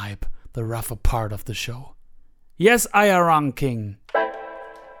vibe, the rougher part of the show. Yes, Ayarang King.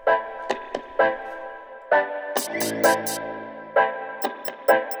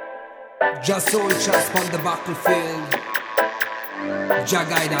 Just soldiers on the battlefield, Jah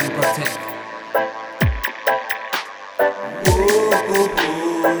guide and protect.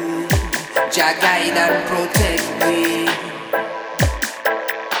 Jah guide and protect me.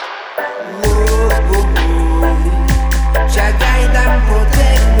 Jah guide and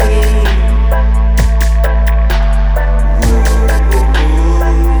protect me.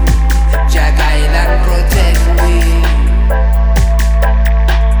 Jah guide and protect me.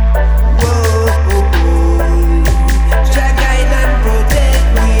 Jah guide and protect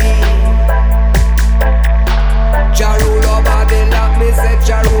me. Jah rule over the land, me say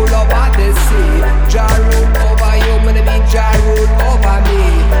Jah rule over the sea. Jah rule over you, me mean Jah rule over me.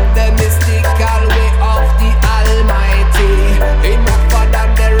 The mystical way of the Almighty. Enough for than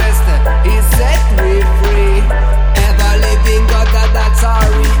the rest, He set me free. Ever living God, that's our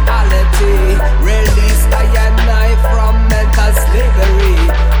reality. Release I and I from mental slavery.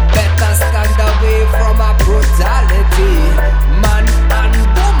 Better stand away from a brutality. Man and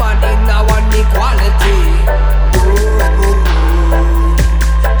woman in our equality.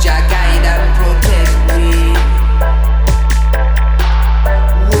 Jah guide and protect me.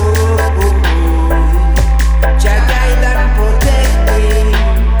 Jah guide and protect me.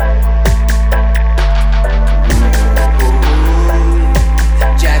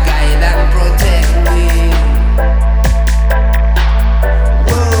 Jah guide and protect me.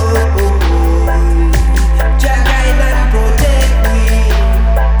 Jah guide and protect me.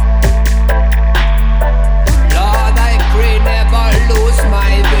 Lord, I pray never lose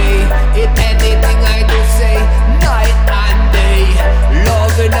my way. In anything I do say, night and day.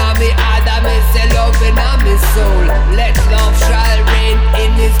 Loving on me heart, I may say loving on me soul. Let love shall reign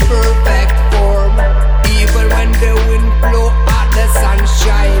in its perfect form. Even when the wind blow out the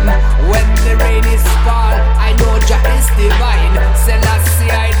sunshine, when the rain is fall, I know Jah is divine.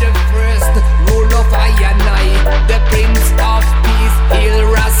 Selassie I the first, rule of I and I, the Prince of Peace, Hail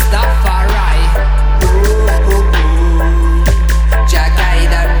Rastafari. Jah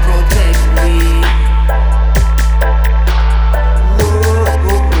guide and protect me.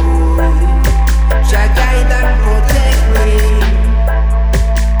 Jah guide and protect me.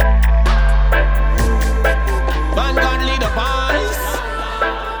 Vanguard lead up eyes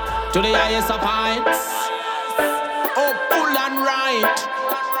to the highest of heights. Oh, full and right.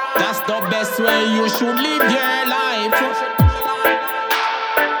 That's the best way you should live your life.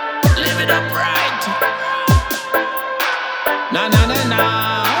 Live it up right. Na na na na.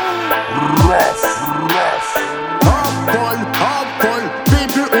 Up,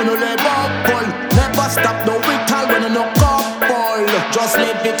 people who no live up, never stop no wickal when you no couple. Just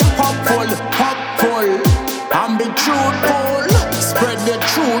live it up full, and be truthful. Spread the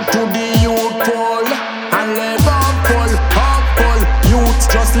truth to the youth pool, and live up full. Youth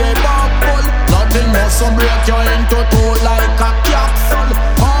just live up full. Nothing must break you into two like a capsule.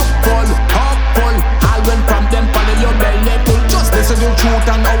 Up full. All when from them follow your belly full. Just listen to the truth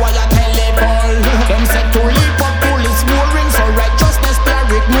and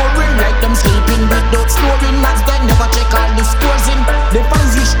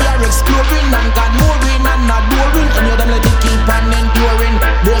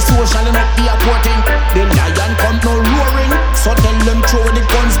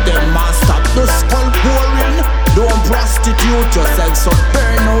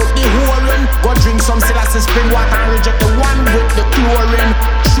spring water and reject the one with the chlorine.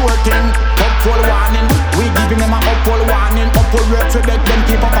 Sure thing, upward warning. We giving them a upward warning. Upward rep to them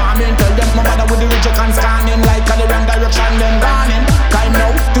keep performing. Tell them no matter with the reject and scanning. Like a the wrong direction, them gone in. Time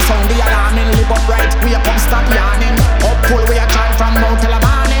now to sound the alarming. Live upright, we up stop yarning. Upward we are trying from now till the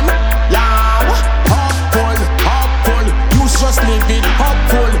morning. Yeah, upward, you just live it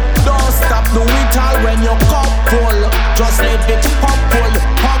upward. Don't stop, do it all when you couple. Just live it upward.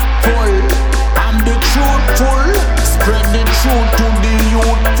 And be truthful. Spread the truth to the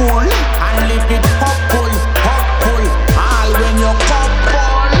youthful. And live it upward. All when you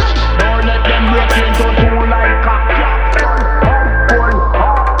couple. Don't let them break into two like a capsule.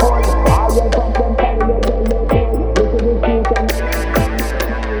 Upward. All when come them carry them.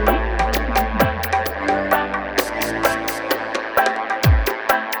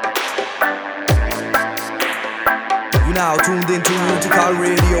 You now tuned into Rootikal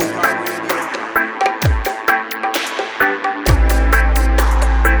Radio.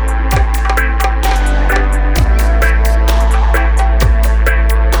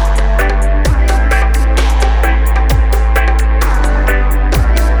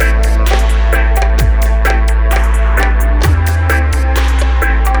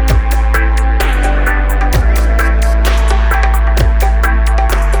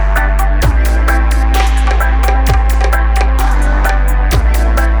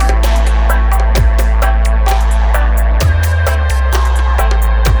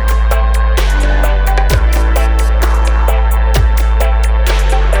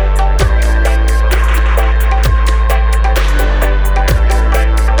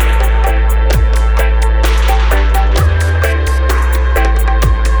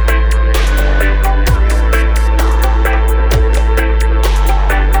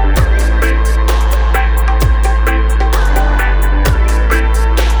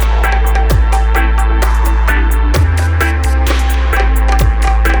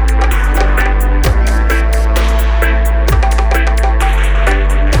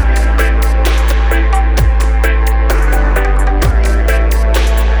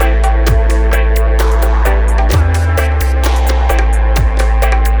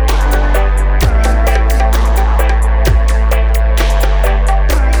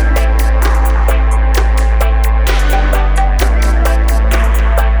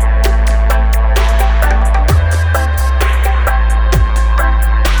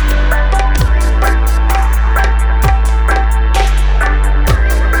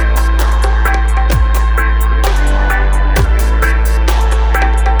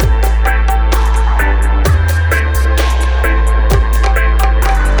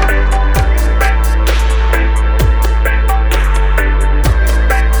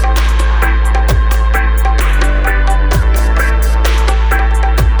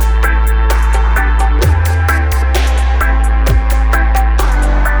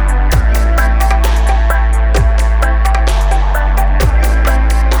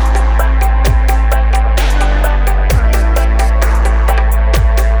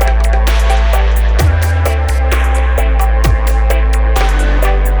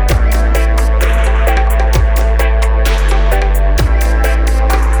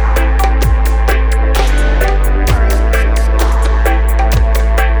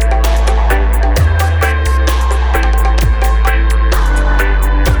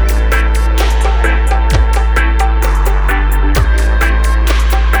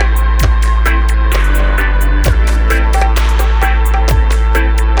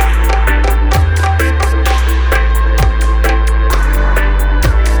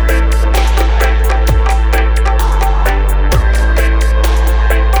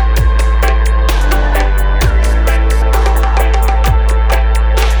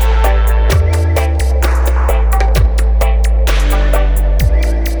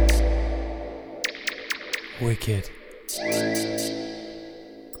 Wicked.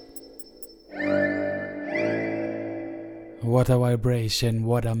 What a vibration,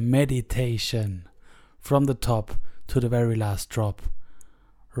 what a meditation. From the top to the very last drop.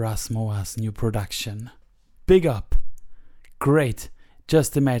 Rasmoa's new production. Big up. Great.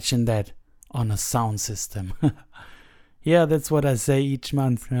 Just imagine that on a sound system. Yeah, that's what I say each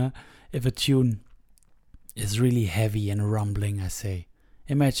month. Huh? If a tune is really heavy and rumbling, I say,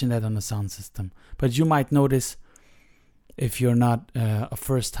 imagine that on a sound system. But you might notice, if you're not a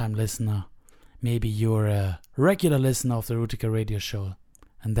first-time listener, maybe you're a regular listener of the Rootikal Radio Show,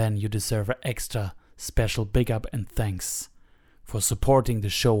 and then you deserve an extra special big up and thanks for supporting the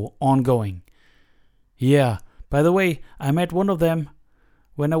show ongoing. Yeah, by the way, I met one of them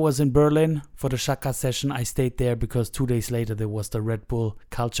when I was in Berlin for the Shaka session. I stayed there because 2 days later there was the Red Bull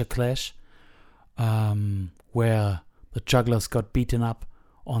Culture Clash. where the jugglers got beaten up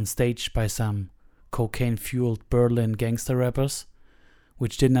on stage by some cocaine-fueled Berlin gangster rappers,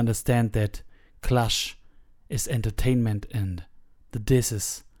 which didn't understand that clash is entertainment and the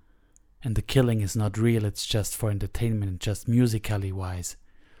disses and the killing is not real, it's just for entertainment, just musically wise.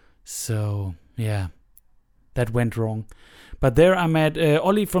 So, yeah, that went wrong. But there I met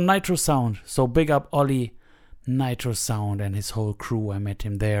Ollie from Nitro Sound, so big up Ollie, Nitro Sound and his whole crew. I met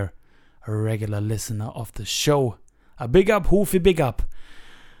him there, a regular listener of the show. A big up, Hoofy, big up.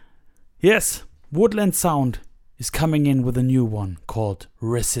 Yes, Woodland Sound is coming in with a new one called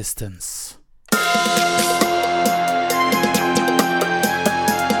Resistance.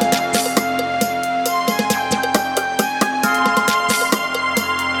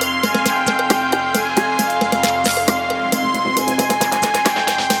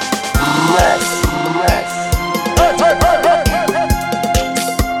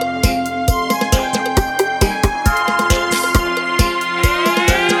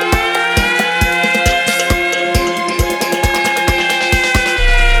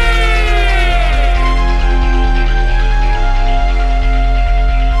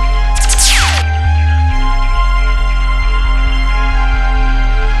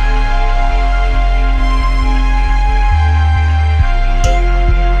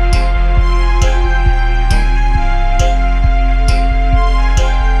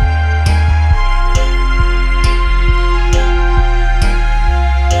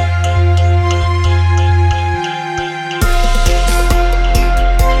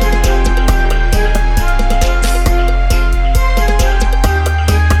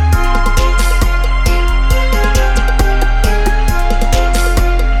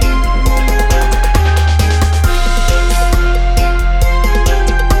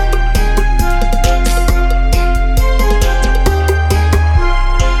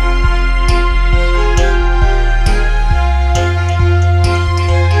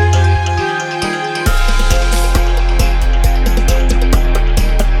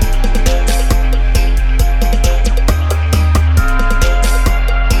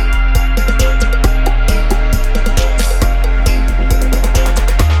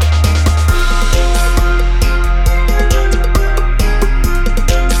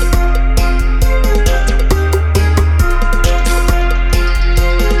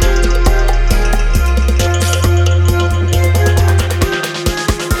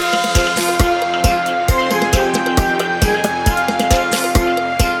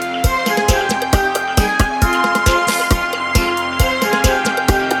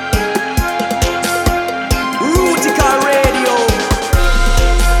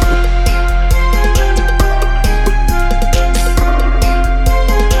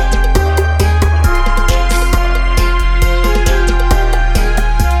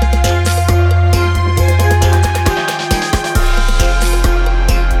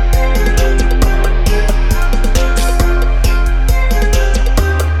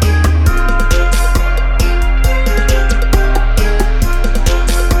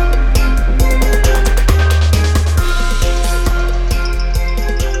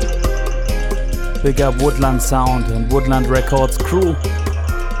 Big up Woodland Sound and Woodland Records crew.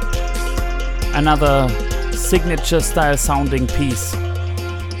 Another signature style sounding piece.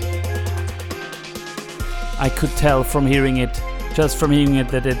 I could tell from hearing it, just from hearing it,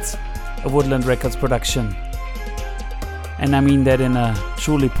 that it's a Woodland Records production. And I mean that in a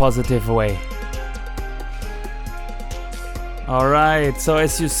truly positive way. Alright, so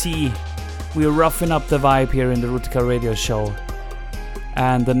as you see, we're roughing up the vibe here in the Rootikal Radio Show.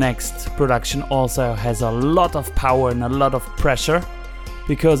 And the next production also has a lot of power and a lot of pressure,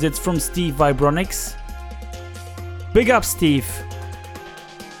 because it's from Steve Vibronics. Big up Steve!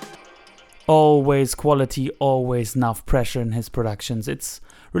 Always quality, always enough pressure in his productions. It's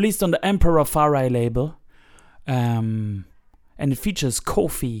released on the Emperor Farai label. And it features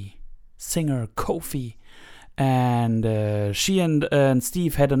Kofi, singer Kofi. And she and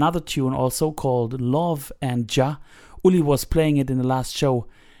Steve had another tune also called Love and Ja. Uli was playing it in the last show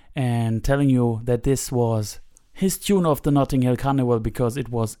and telling you that this was his tune of the Notting Hill Carnival because it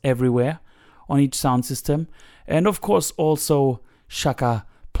was everywhere on each sound system. And of course also Shaka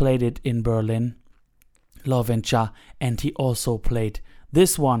played it in Berlin, Love and Ja, and he also played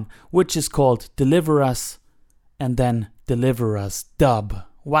this one, which is called Deliver Us and then Deliver Us Dub,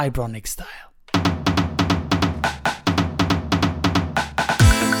 Vibronic style.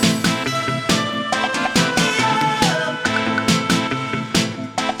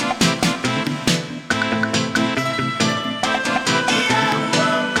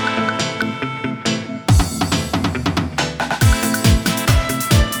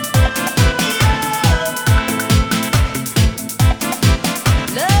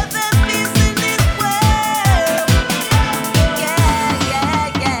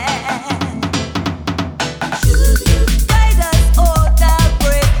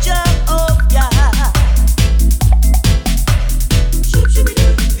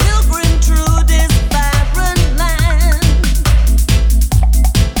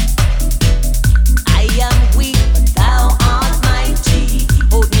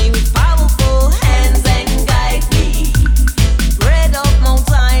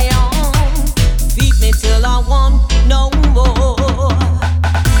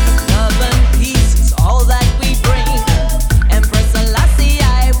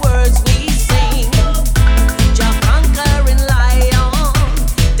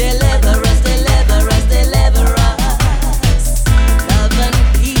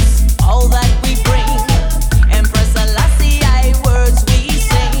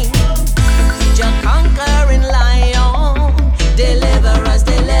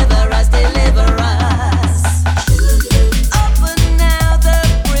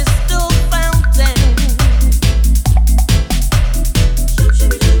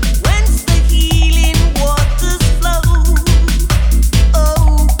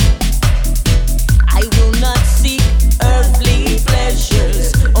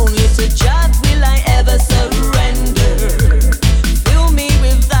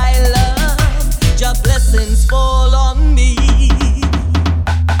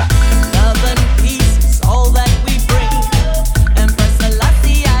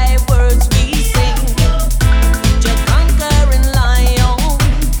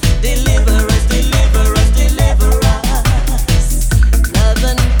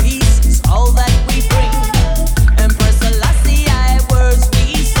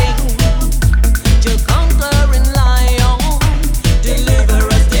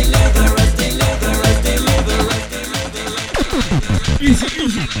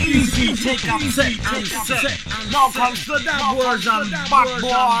 take a set and set. Now comes the dub version, bad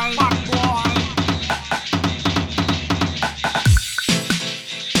boy.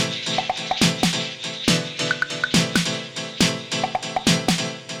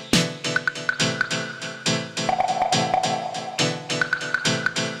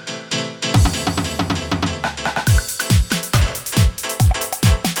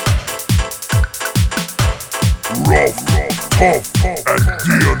 Tough and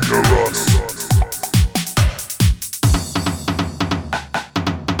dangerous.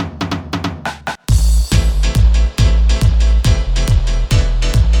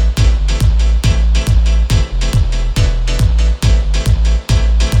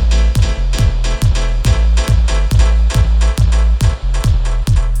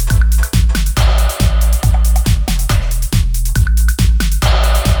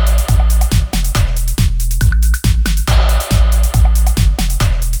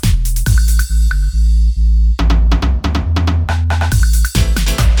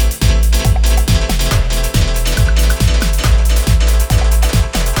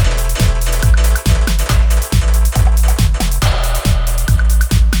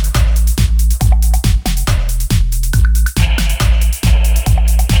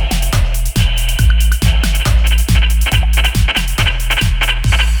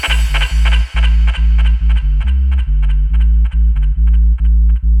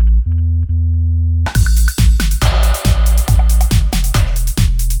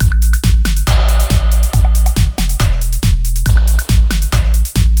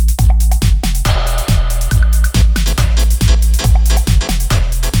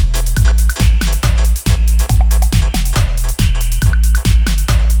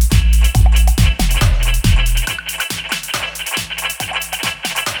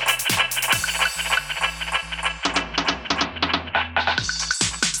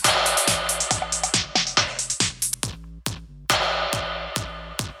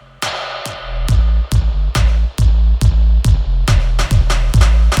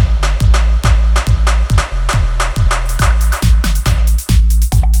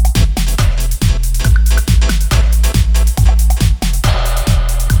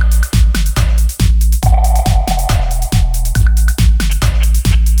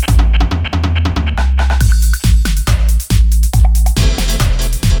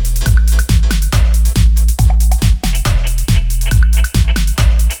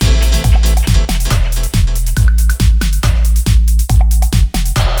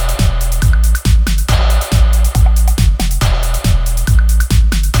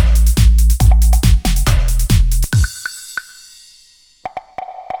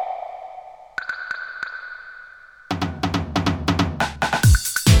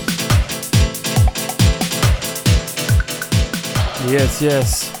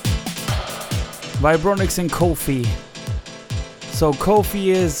 Yes. Vibronics and Kofi. So Kofi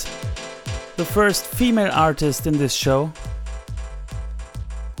is the first female artist in this show.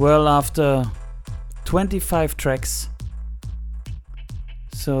 Well, after 25 tracks.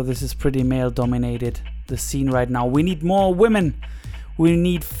 So this is pretty male dominated, the scene right now. We need more women. We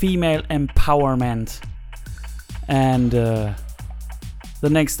need female empowerment. And the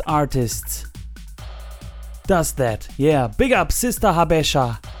next artist does that. Yeah, big up Sister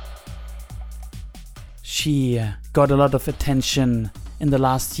Habesha. She got a lot of attention in the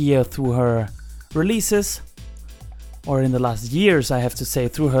last year through her releases, or in the last years I have to say,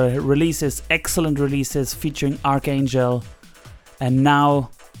 through her releases, excellent releases featuring Archangel, and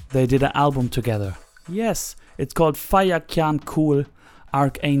now they did an album together. Yes, it's called Fire Kyan Cool,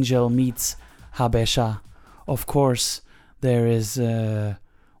 Archangel meets Habesha. Of course, there is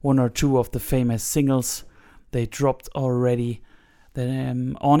one or two of the famous singles they dropped already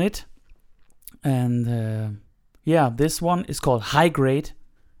on it. And yeah, this one is called High Grade.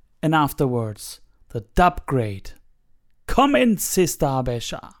 And afterwards, the Dub Grade. Come in, Sister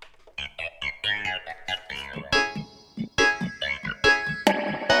Habesha.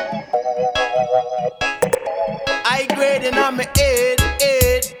 High grade in on my head.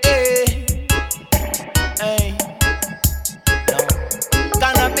 Hey, no.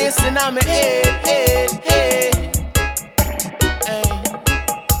 Cannabis in on my head. Hey, no.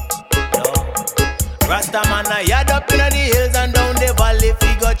 Rasta man, I yard up in the hills and down the valley. If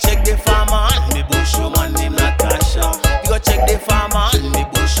you go check the farmer and me bush woman named Natasha. You go check the farmer and me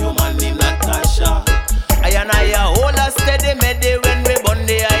bush woman named Natasha. I hold a steady meddy when we burn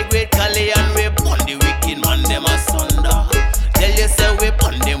the high grade Cali and we burn the wicked man them asunder. Tell you say we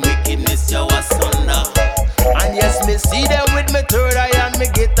burn them wickedness you asunder. And yes, me see them with me third eye and me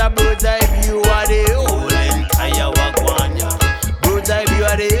get a bird's eye view of the whole entire Wagwanya. Bird's eye view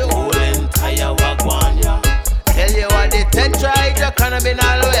of the whole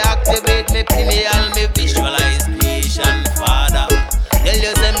me pineal, me visualize creation, Father. Tell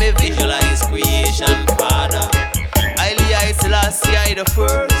you say me visualize creation, Father. I Selassie I the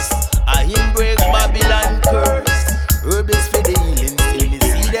first. I him break Babylon curse. Herbs for the healing, still me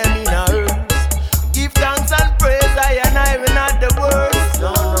see them in a earth. Give thanks and praise, I will not the worst.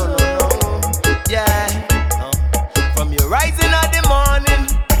 No, no, no, no, yeah. No. From your rising of the morning,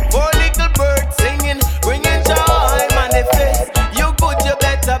 4 little birds singing, bringing joy manifest. You good, you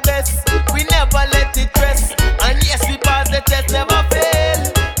better best. We never let it rest, and yes we pass the test, never fail.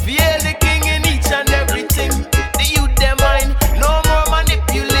 Feel the king in each and everything. The youth them mind, no more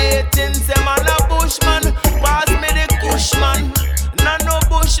manipulating. Say man a bushman, pass me the cushman. No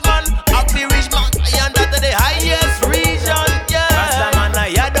bushman, happy rich man. I am that the highest region, yeah. Rasta man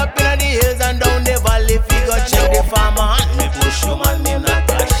I had up in the hills and down the valley. We go check the farmer and me bush woman named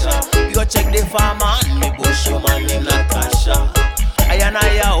Natasha. We go check the farmer and me bush woman named Natasha.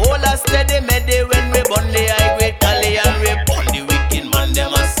 I hold a steady mede when we burn the high grade Cali and we burn the wicked man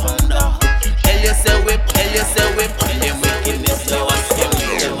them asunder. Tell you say we burn them wickedness. So what's them?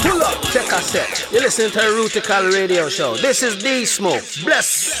 Pull up, check a set. You listen to the Rootikal Radio Show. This is D Smoke.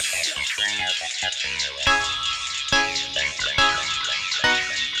 Bless.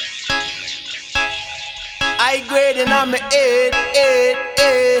 I grading on me 8. Hey,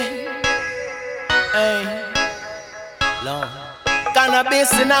 Lord.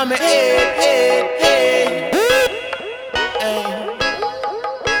 Cannabis in on me 8. Hey,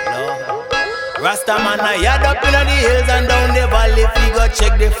 Lord. Rasta man I had up in the hills and down the valley. We go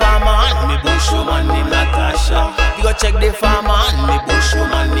check the farmer and me bush woman named Natasha. We go check the farmer and me bush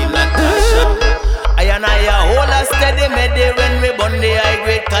woman named Natasha. I hold a steady mede when we burn the high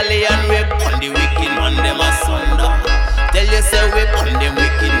grade Cali and we burn the wicked man them asunder. Tell you say we burn them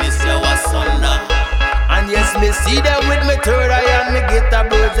wickedness you asunder. And yes me see them with me third eye and me get a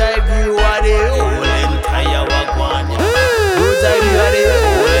bird's eye view of the whole entire wagwan. Bird's eye view of the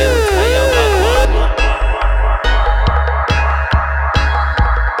whole entire wagwan.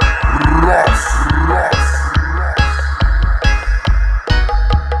 Rough.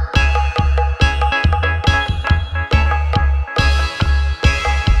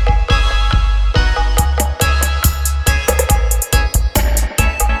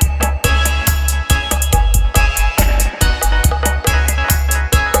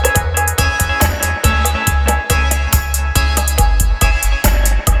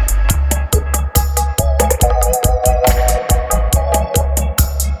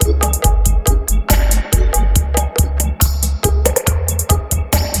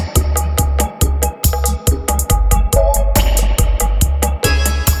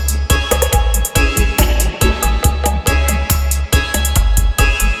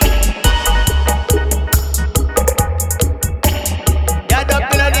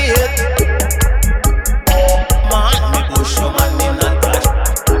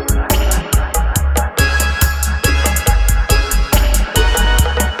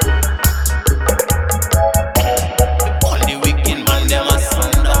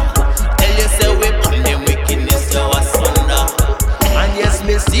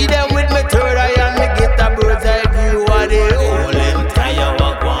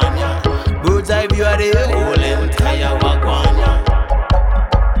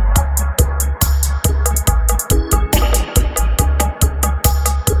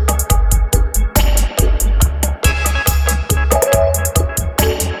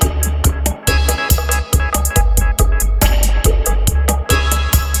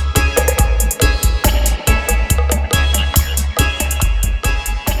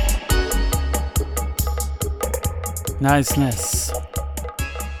 Niceness.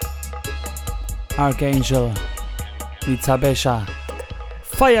 Archangel Itzabesha.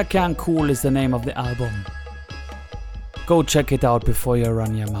 Fire Can Cool is the name of the album. Go check it out before you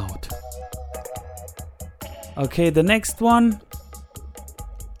run your mouth. Okay, the next one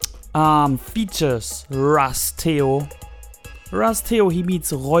features Rasteo. Rasteo, he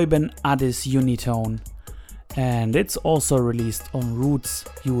meets Reuben Addis Unitone. And it's also released on Roots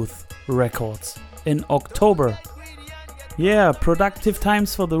Youth Records in October. Yeah, productive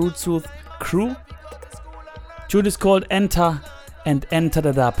times for the Roots Youth crew. Tune is called Enter and Enter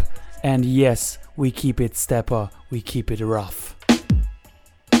the Dub. And yes, we keep it stepper, we keep it rough.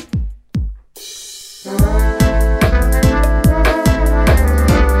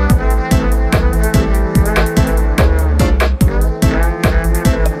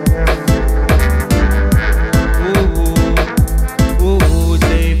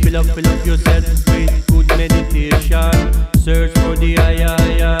 Fill up yourself with good meditation. Search for the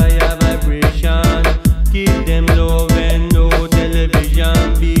higher vibration. Keep them low and no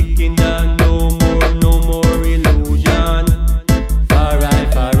television. Big kingdom.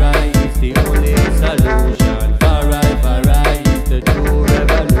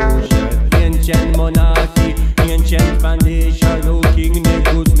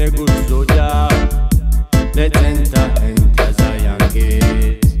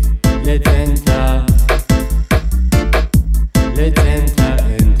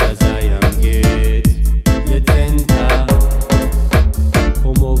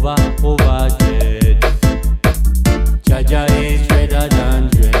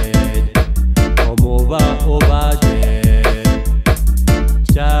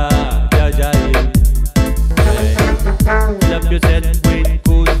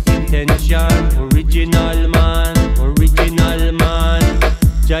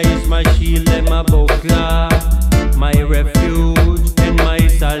 Africa, my refuge and my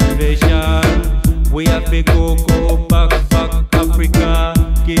salvation. We have to go back Africa.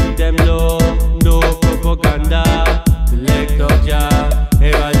 Give them love, no propaganda. Select of Jah,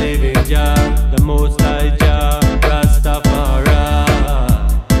 ever living Jah, the most high Jah, Rastafari.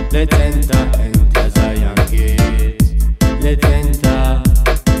 Let's enter Zion gate. Let's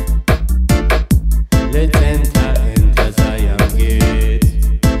enter Zion gate.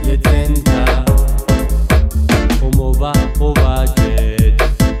 Let's enter. Over dread.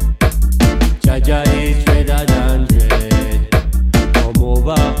 Jaja is redder than dread.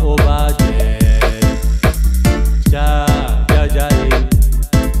 Over dread. Jaja is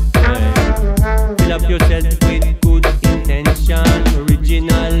dread. Fill up yourself with good intention.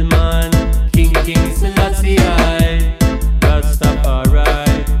 Original man, King Selassie I.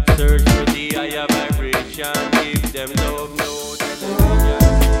 Rastafari, search for the higher vibration. Give them love, no television.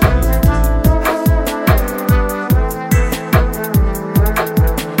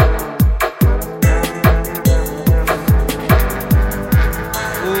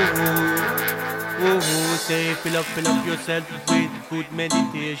 Say, fill up yourself with good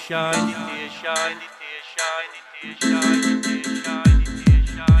meditation.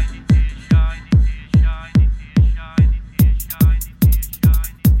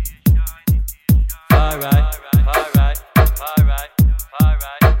 Alright.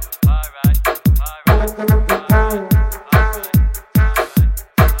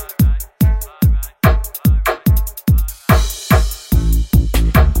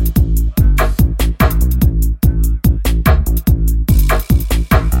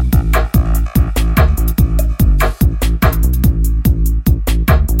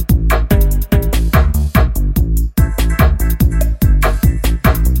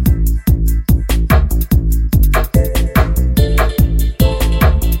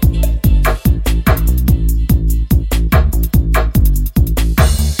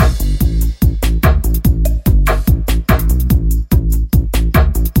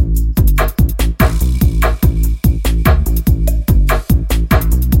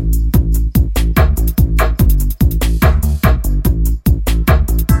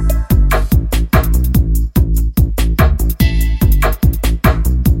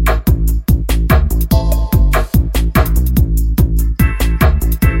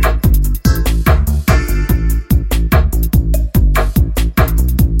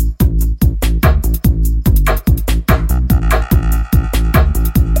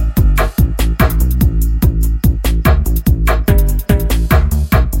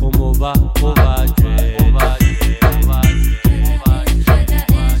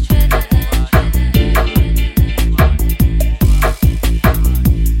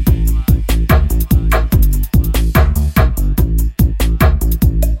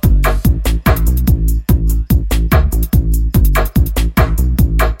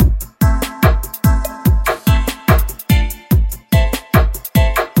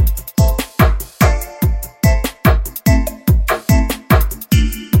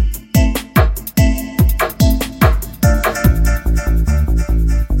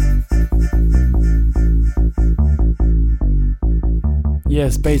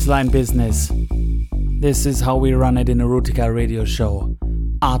 Yes, baseline business. This is how we run it in a Rootikal radio show.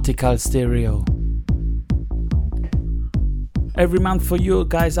 Article Stereo. Every month for you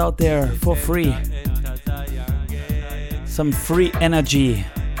guys out there for free. Some free energy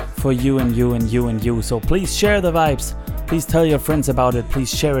for you and you and you and you. So please share the vibes. Please tell your friends about it. Please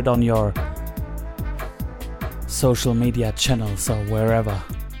share it on your social media channels or wherever.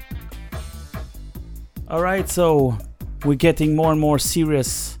 Alright, so we're getting more and more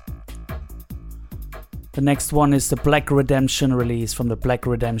serious. The next one is the Black Redemption release from the Black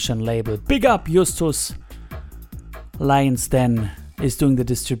Redemption label. Big up Justus. Lions Den is doing the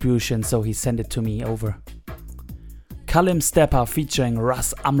distribution, so he sent it to me over. Kalim Stepper featuring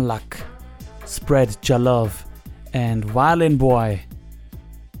Ras Amlak, Spread Jalove, and Violin Boy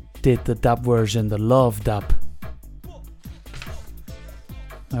did the dub version, the Love dub.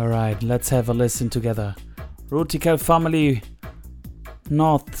 Alright, let's have a listen together. Rootikal family,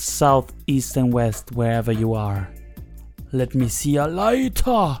 north, south, east and west, wherever you are. Let me see a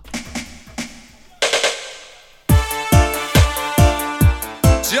lighter.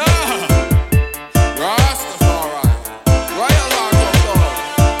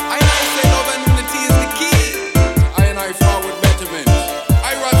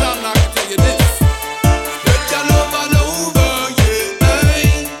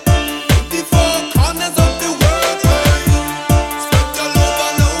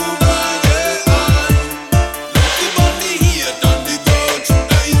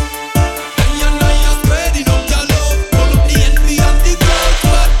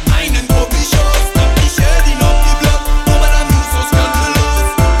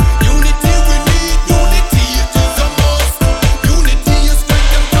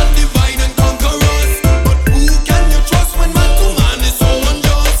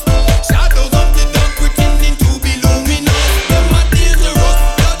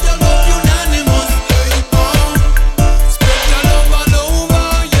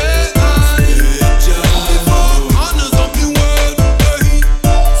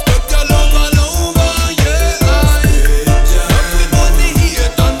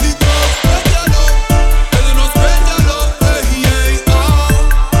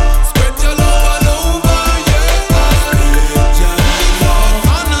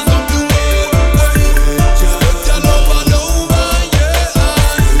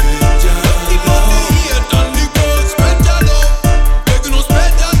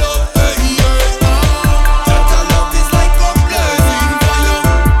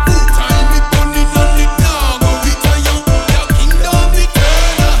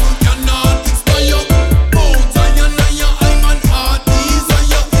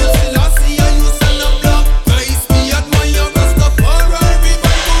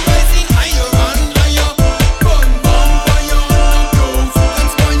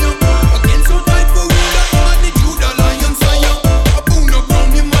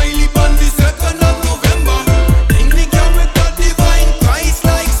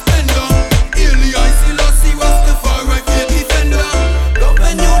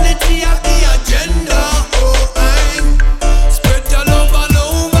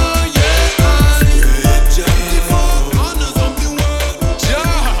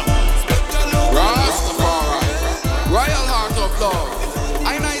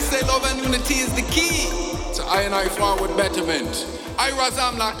 Cause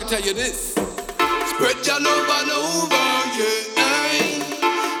I'm like to tell you this. Spread your love all over, yeah.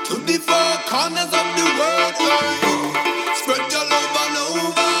 To the four corners of the world, spread your love all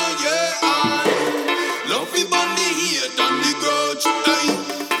over, yeah. Love the body hate and the grudge,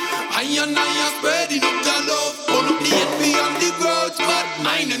 I and I are spreading up the love. Burn up the envy and the grudge. Bad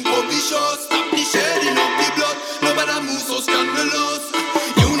mind and coffee show. Stop the shedding of the blood. Nobody moves so scandalous.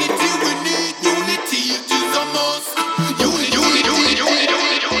 Unity we need, unity it is a must.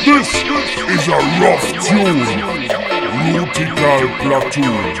 This is a rough tune. Rootikal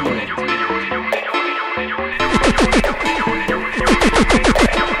Platoon.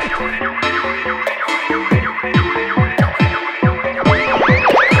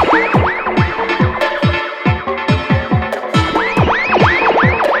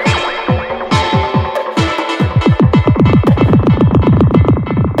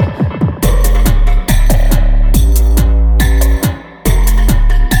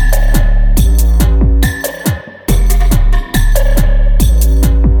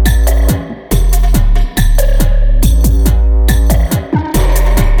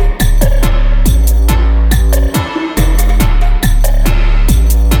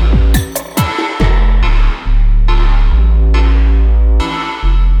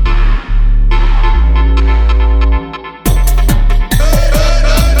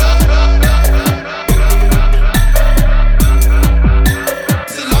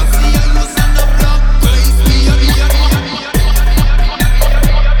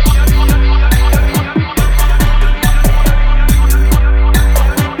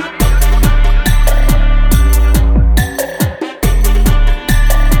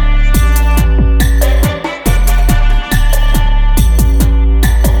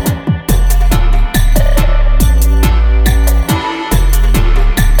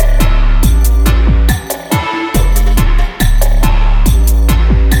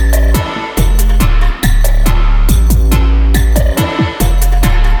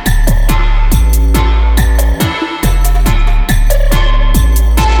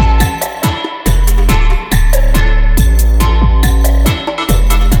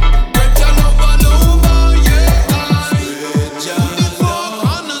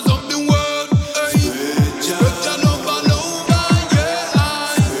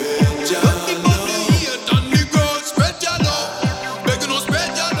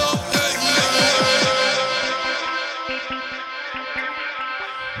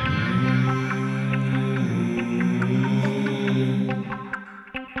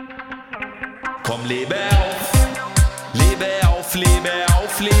 Komm, lebe auf, lebe auf, lebe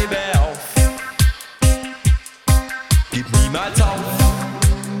auf, lebe auf. Gib niemals auf,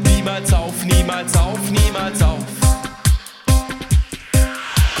 niemals auf, niemals auf, niemals auf.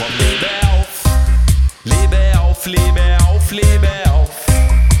 Komm, lebe auf, lebe auf, lebe auf, lebe auf.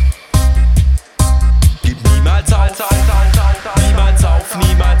 Gib niemals auf, niemals auf,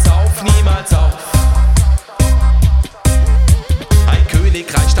 niemals auf, niemals auf. Ein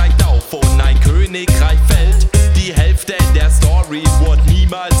Königreich steigt auf und ein Königreich fällt. Die Hälfte der Story wurde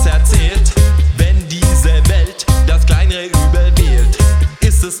niemals erzählt. Wenn diese Welt das kleinere Übel wählt,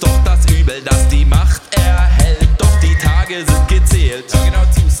 ist es doch das Übel, das die Macht erhält. Doch die Tage sind gezählt. Ja, genau,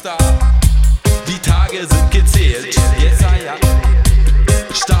 Two-Star. Die Tage sind gezählt. Jesaja.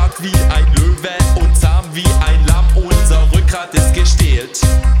 Stark wie ein Löwe und zahm wie ein Lamm. Unser Rückgrat ist gestählt.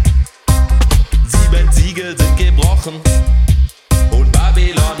 7 Siegel sind gebrochen und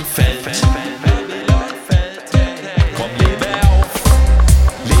Babylon fällt. Komm, lebe auf,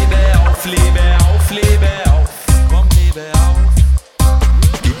 lebe auf, lebe auf, lebe auf. Komm, lebe auf.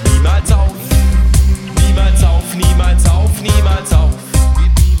 Gib niemals auf, niemals auf, niemals auf, niemals auf.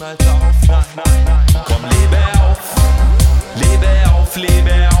 Gib niemals auf. Komm, lebe auf, lebe auf,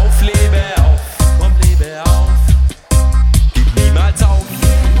 lebe auf, lebe auf. Komm, lebe auf. Gib niemals auf,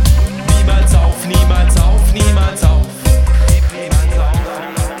 niemals auf, niemals auf, niemals auf.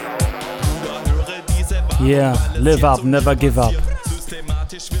 Yeah, live up, never give up.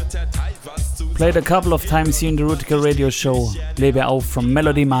 Played a couple of times here in the Rootikal Radio Show. Lebe auf from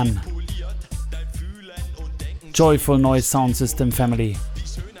Melody Man. Joyful noise sound system family.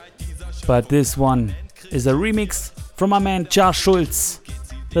 But this one is a remix from my man Jar Schulz,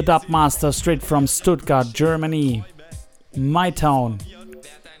 the dub master straight from Stuttgart, Germany. My town.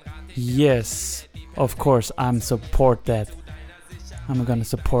 Yes, of course I'm support that. I'm gonna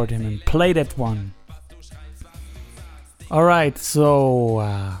support him and play that one. Alright, so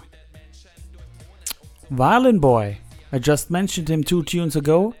Violin Boy, I just mentioned him 2 tunes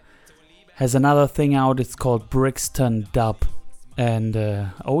ago, has another thing out. It's called Brixton Dub, and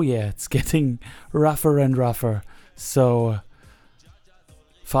oh yeah, it's getting rougher and rougher. So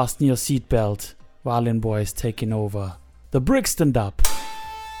Fasten your seatbelt. Violin Boys taking over. The Brixton Dub.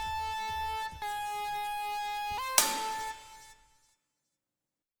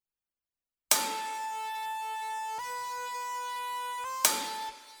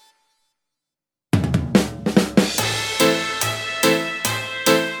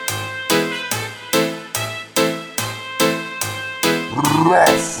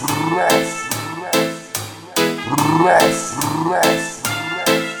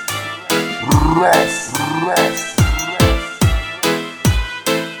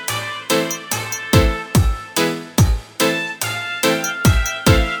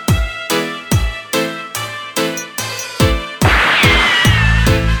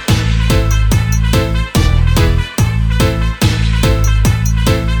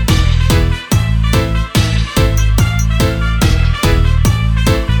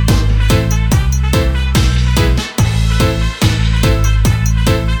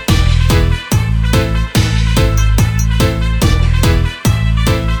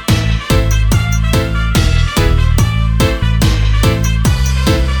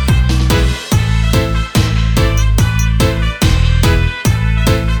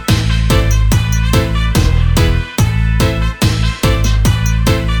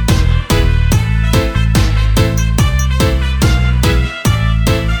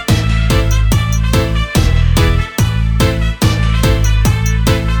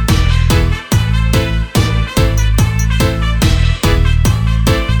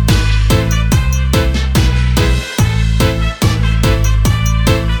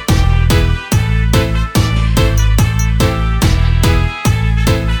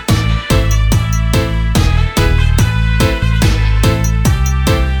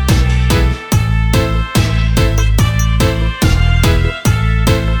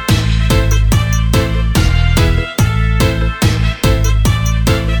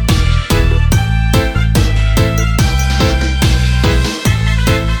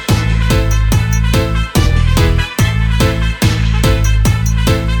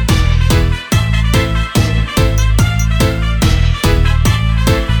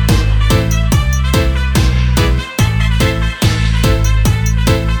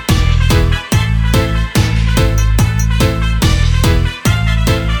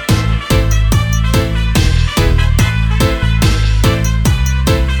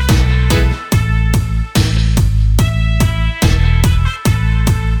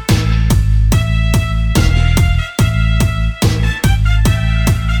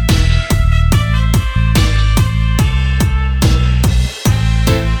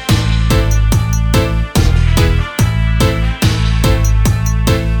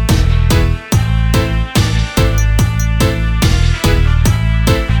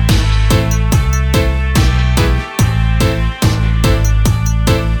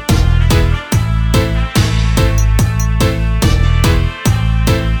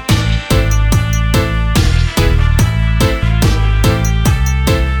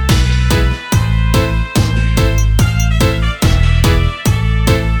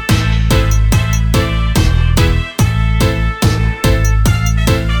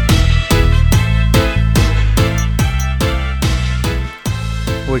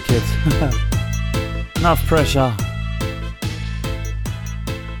 Wicked. Enough pressure.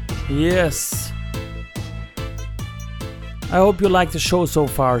 Yes. I hope you like the show so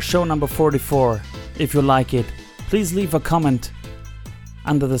far. Show number 44. If you like it, please leave a comment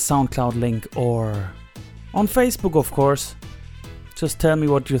under the SoundCloud link or on Facebook, of course. Just tell me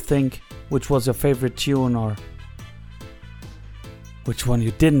what you think, which was your favorite tune or which one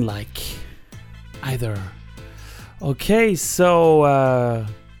you didn't like. Either. Okay, so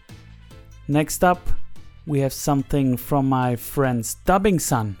next up we have something from my friends Dubbing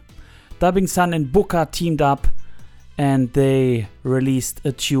Sun. Dubbing Sun and Booker teamed up and they released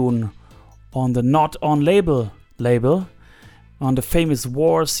a tune on the Not On label on the famous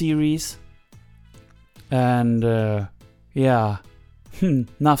War series. And yeah,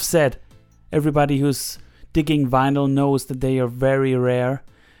 enough said. Everybody who's digging vinyl knows that they are very rare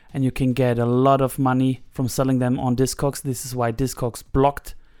and you can get a lot of money from selling them on Discogs. This is why Discogs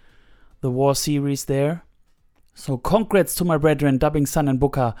blocked the War series there. So congrats to my brethren Dubbing Sun and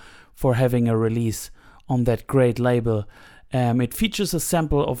Booker for having a release on that great label. It features a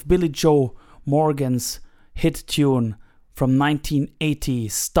sample of Billy Joe Morgan's hit tune from 1980,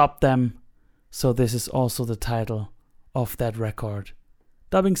 Stop Them. So this is also the title of that record.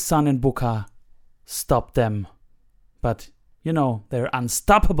 Dubbing Sun and Booker, Stop Them. But, you know, they're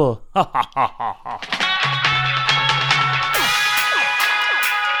unstoppable. Ha ha ha ha ha.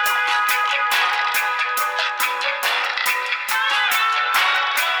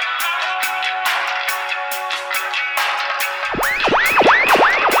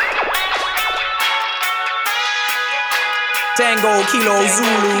 Tango, Kilo,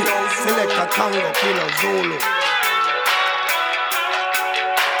 Zulu. Select a Tango, Kilo, Zulu.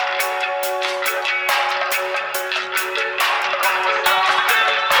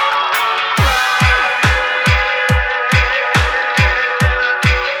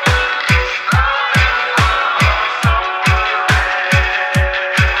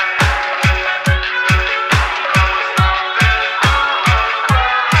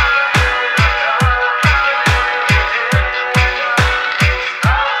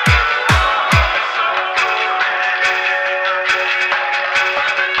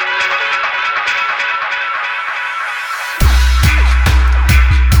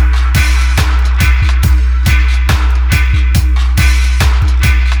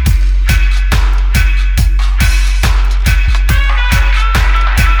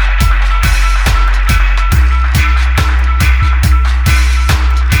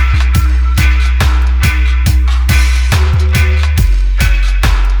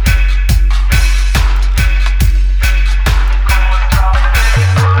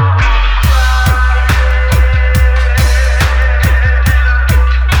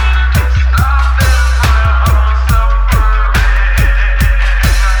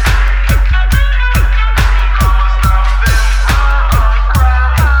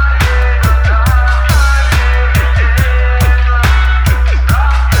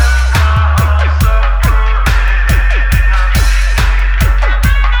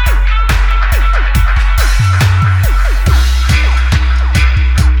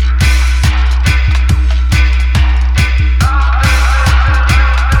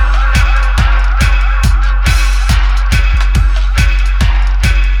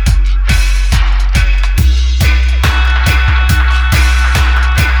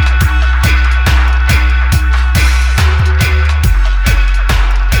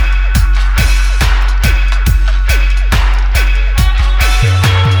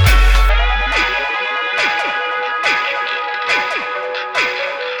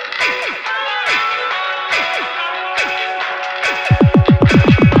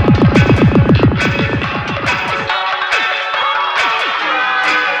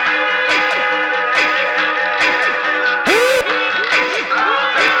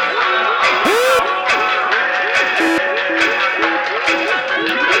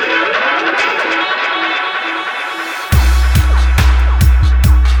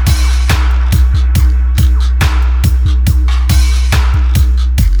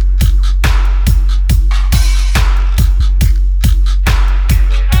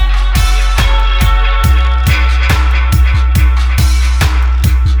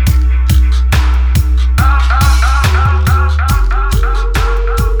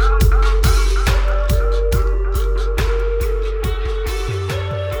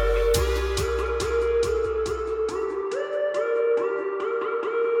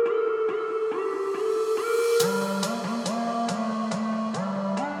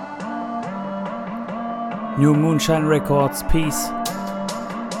 New Moonshine Records, Peace.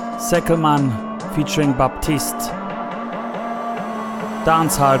 Seckelman featuring Baptiste.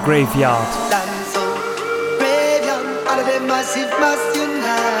 Dancehall Graveyard. Dancehall Graveyard, all of them massive must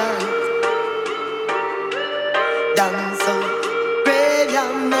unite. Dancehall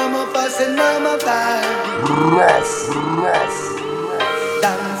Graveyard, no more fuss and no more fight.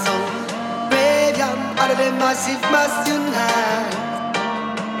 Dancehall Graveyard, all of them massive must unite.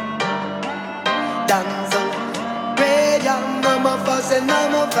 Dancehall Graveyard, no more fuss and no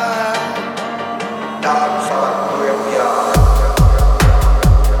more fight. Dancehall Graveyard.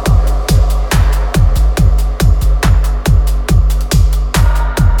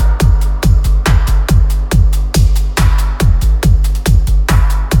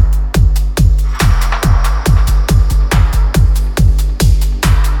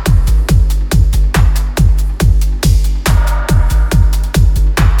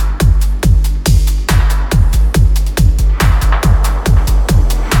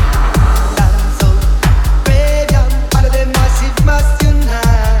 Graveyard.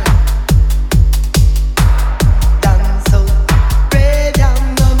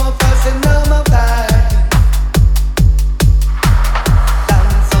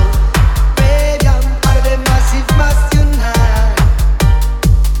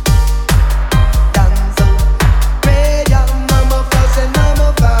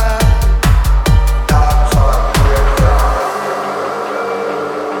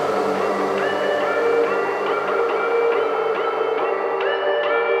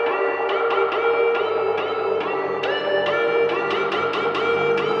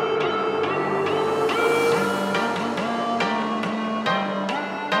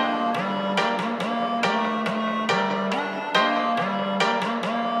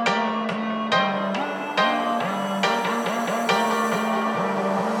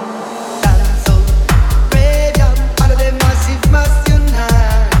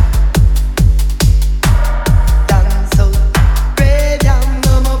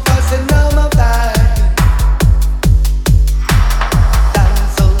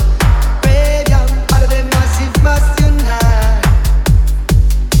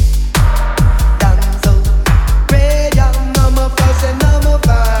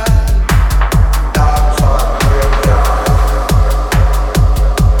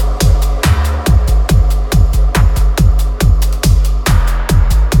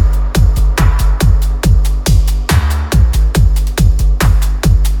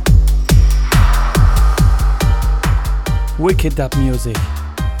 kid dub music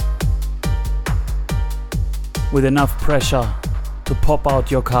with enough pressure to pop out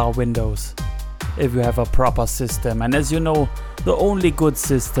your car windows if you have a proper system. And as you know, the only good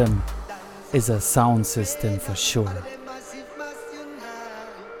system is a sound system for sure.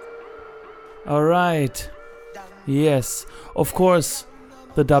 Alright, yes, of course,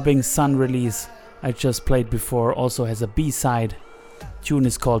 the Dubbing Sun release I just played before also has a B-side. Tune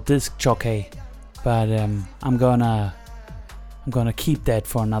is called Disc Jockey, but I'm gonna keep that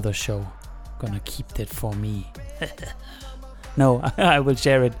for another show. Gonna keep that for me. No, I will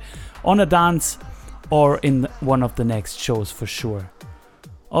share it on a dance or in one of the next shows for sure.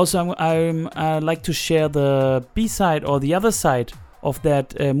 Also, I like to share the B-side or the other side of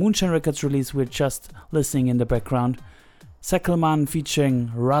that Moonshine Records release we're just listening in the background. Sekelman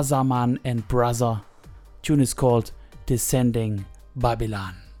featuring Razaman and Brother. Tune is called Descending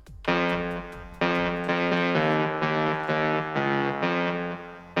Babylon.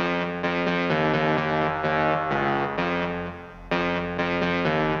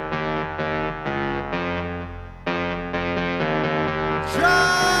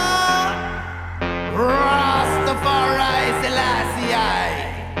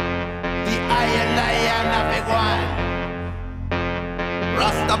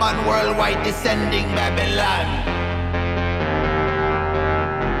 Rastaman worldwide descending Babylon.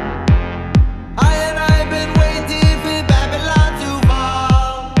 I and I've been waiting for Babylon to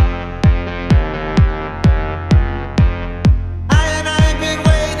fall. I and I've been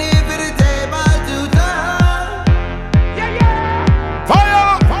waiting for the table to turn. Yeah, yeah.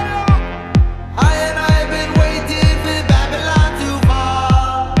 Fire! Fire! I and I've been waiting for Babylon to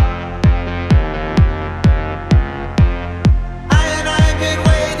fall. I and I've been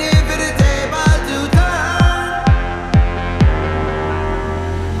waiting for the table to turn.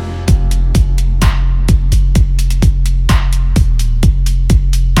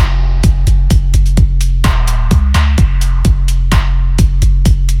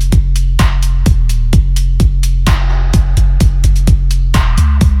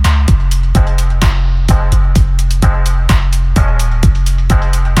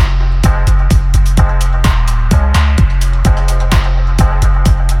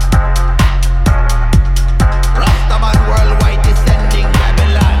 Rastaman worldwide descending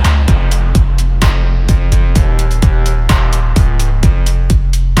Babylon.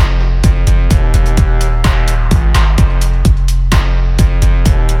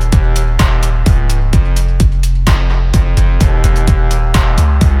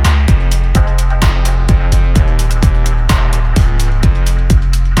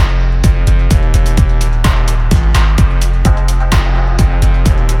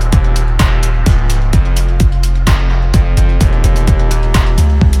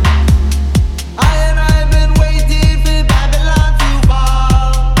 I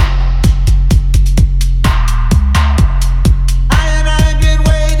and I've been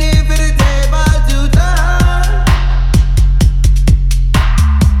waiting for Babylon to fall. I and I've been waiting for the table to turn.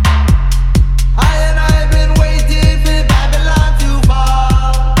 I and I've been waiting for Babylon to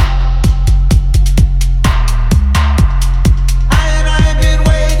fall. I and I've been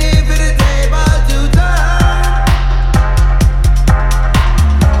waiting for the table to turn.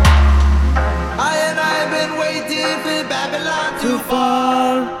 I and I've been waiting for Babylon to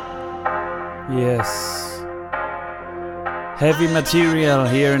fall. Yes. Heavy material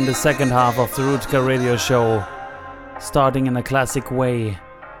here in the second half of the Rootikal Radio Show. Starting in a classic way.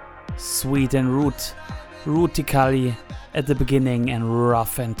 Sweet and Rootikal at the beginning and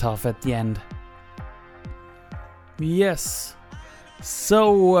rough and tough at the end. Yes.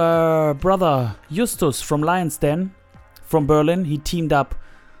 So, brother Justus from Lion's Den from Berlin, he teamed up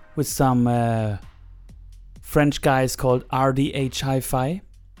with some French guys called RDH Hi-Fi.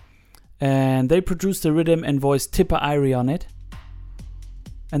 And they produced the rhythm and voice Tipper Irie on it.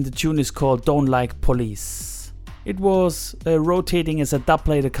 And the tune is called Don't Like Police. It was rotating as a dub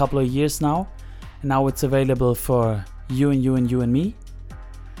plate a couple of years now. And now it's available for you and you and you and me.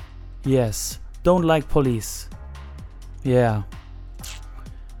 Yes, Don't Like Police. Yeah.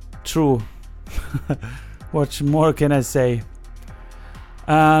 True. What more can I say?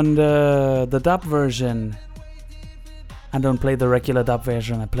 And the dub version, I don't play the regular dub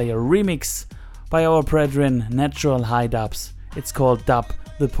version, I play a remix by our brethren Natural High Dubs. It's called Dub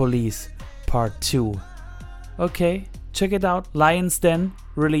the Police Part 2. Okay, check it out. Lion's Den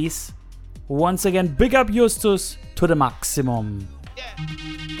release. Once again, big up Justus to the maximum.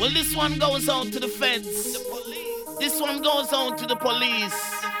 Well, this one goes out to the feds. This one goes out to the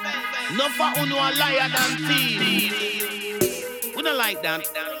police. No for who are liar than thief. We don't like that.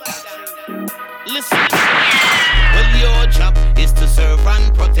 Listen. Well, your job is to serve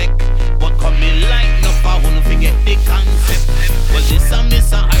and protect, but come in like no for who no forget the concept. Well, this a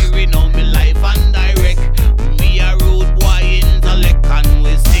miss a I know me live and direct. Me a rude boy intellect and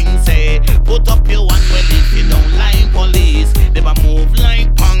we sing say, put up your one well if you don't like police. Never move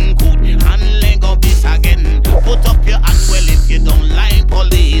like pankoot and leg up this again. Put up your hand well if you don't like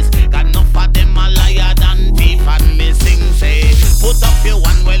police. Got enough of them a liar than thief and me sing say, put up your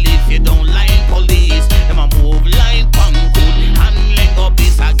one well if you don't like police. Never move like pankoot and leg up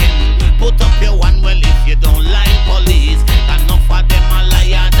this again. Put up your one well if you don't like police. Got enough of them a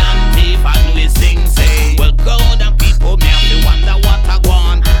liar than thief and we sing say, well crowd and people me have to wonder what I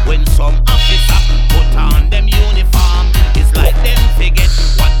want when some officer put on them uniform. It's like them forget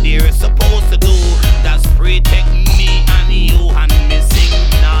what they're supposed to do. That's protect me and you and me sing.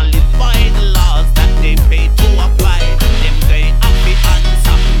 Now live by the laws that they pay to apply. Them going happy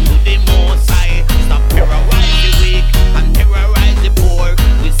answer to the most high. Stop terrorize the weak and terrorize the poor.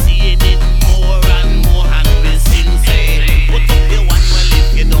 We're seeing it more and more and we sing say, put up your one well if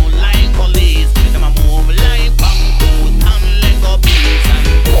you don't like police. Them a move like pankoot and leg up beats.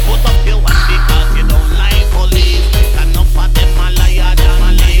 Put up your one because you don't like police. Enough of them a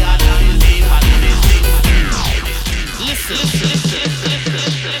liar than thief and they sing. Listen.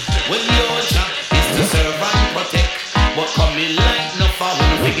 Well, your job is to serve and protect, but come in like no for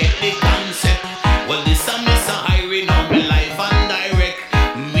when we get the concept. Well, this a miss a I know me live and direct.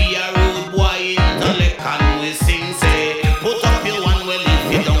 Me a rude boy intellect and we sing say, put up your one well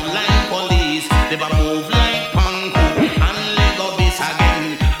if you don't like police. Never move like pankoot and leg up this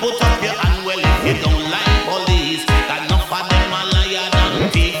again. Put up your hand well if you don't like police. Got enough of them a liar than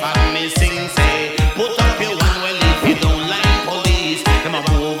thief and me sing say, put up your one well if you don't like police. Them a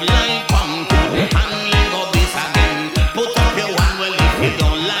move like pankoot and leg up this again. Put up your one well if you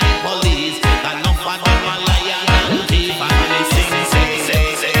don't like police. Got enough of them a liar than thief and me sing say.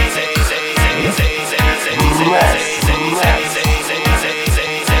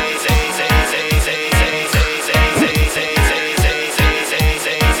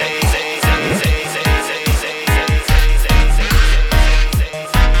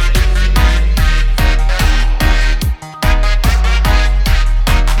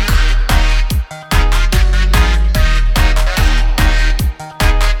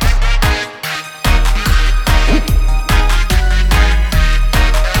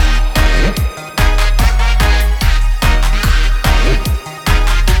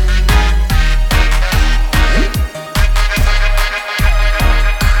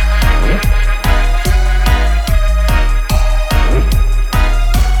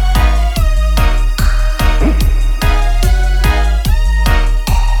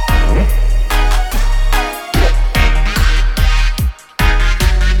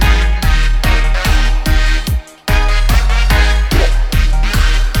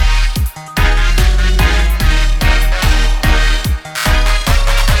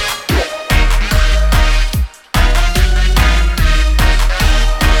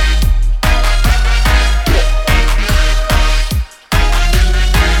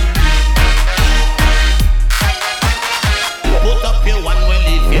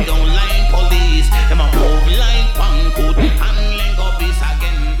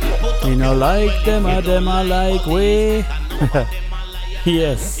 Them I like we.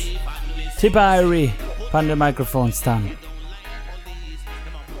 Yes. Tip Irie on the microphone stand.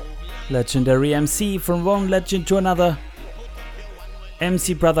 Legendary MC from one legend to another.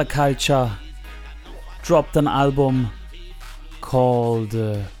 MC Brother Culture dropped an album called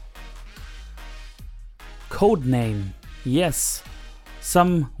Codename. Yes.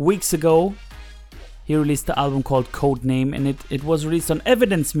 Some weeks ago he released the album called Codename and it was released on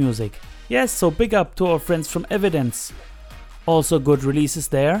Evidence Music. Yes, so big up to our friends from Evidence. Also good releases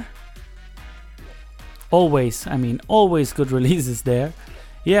there. Always good releases there.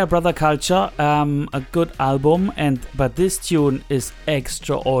 Yeah, Brother Culture, a good album, but this tune is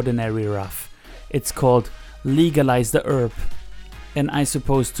extraordinary rough. It's called Legalize the Herb. And I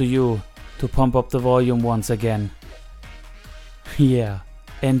suppose to you to pump up the volume once again. Yeah,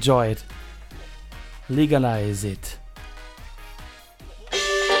 enjoy it. Legalize it.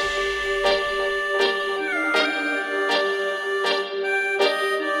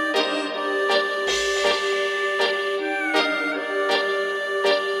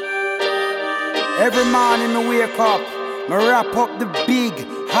 Every morning me wake up, me wrap up the big,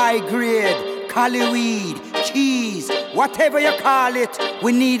 high grade, cali weed, cheese, whatever you call it.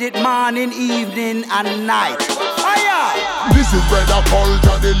 We need it morning, evening and night. Fire! This is Brother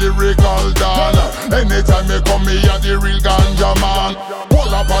Culture, the lyrical don. Anytime you come here, the real ganja man.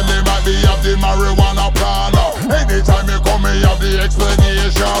 Pull up on them might be have the marijuana plan. Anytime you come me have the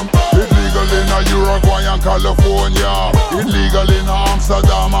explanation. It's legal in Uruguay and California. It's legal in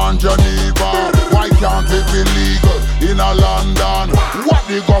Amsterdam and Geneva. Why can't it be legal in London? What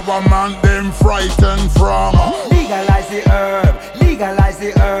the government them frightened from? Legalize the herb, legalize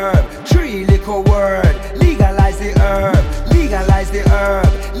the herb. Three little word, legalize the herb, legalize the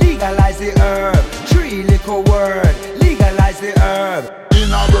herb, legalize the herb. Three little word, legalize the herb.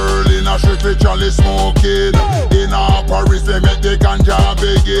 In a Berlin, a street with Charlie smoking. In a Paris, they make the ganja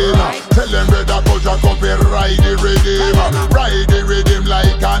begin. Tell them red a culture come fi ride the rhythm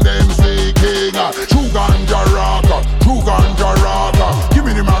like an MC king. True ganja rocker, true ganja rocker. Give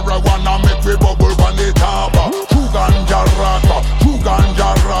me the marijuana, make we bubble on the top. True ganja rocker, true ganja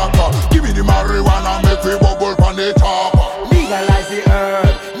rocker. Give me the marijuana, make we bubble on the top. Legalize the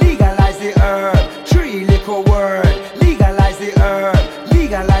herb, legalize the herb. Three little word, legalize the herb.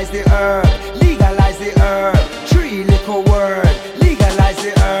 Legalize the herb, legalize the herb. Three little word, legalize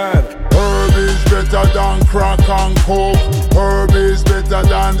the herb. Herb is better than crack and coke. Herb is better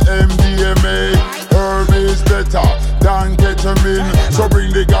than MDMA. Herb is better than ketamine. So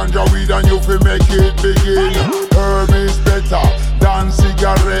bring the ganja weed and you fi make it begin. Herb is better than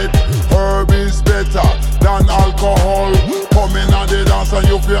cigarette. Herb is better than alcohol. Come in and the dance and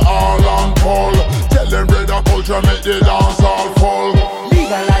you fi all on call. Tell them brother culture make the dance all full.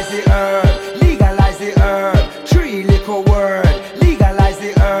 Legalize the herb, legalize the herb. Three little word, legalize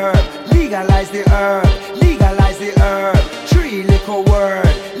the herb, legalize the herb, legalize the herb. Three little word,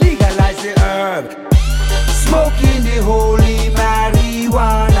 legalize the herb. Smoking the holy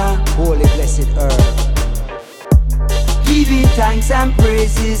marijuana, holy blessed herb. Giving thanks and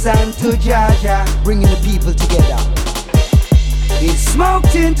praises unto Jaja, bringing the people together. It's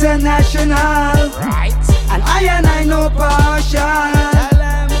smoked international, right? And I know partial.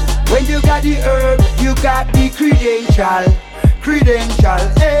 When you got the herb, you got the credential.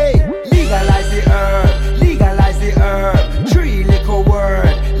 Hey, legalize the herb, legalize the herb. Three little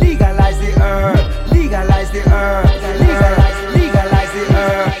word, legalize the herb, legalize the herb, legalize the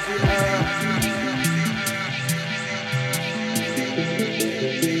herb.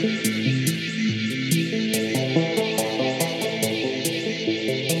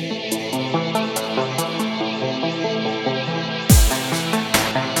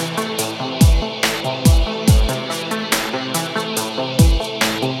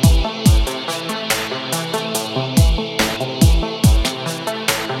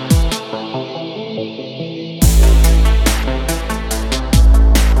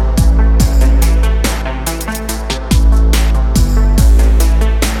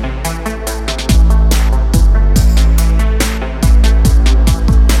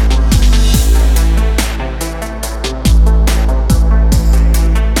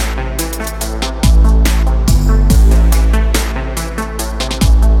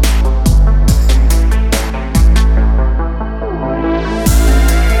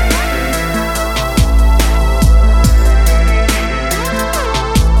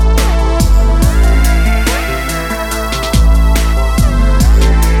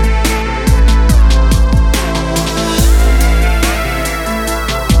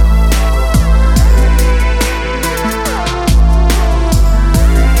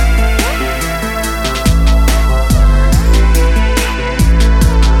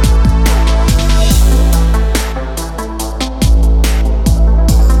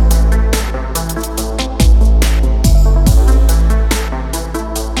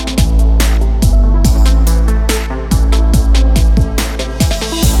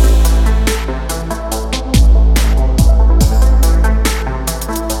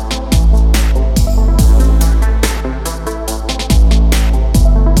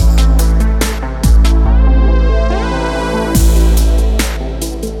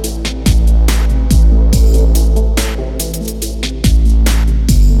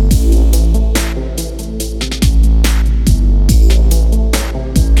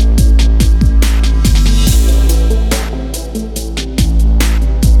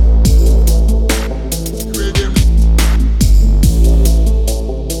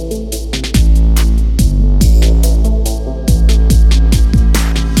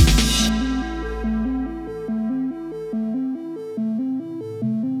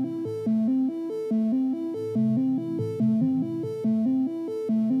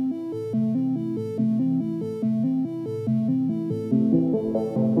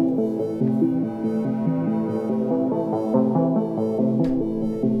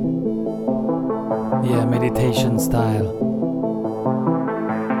 Yeah, meditation style.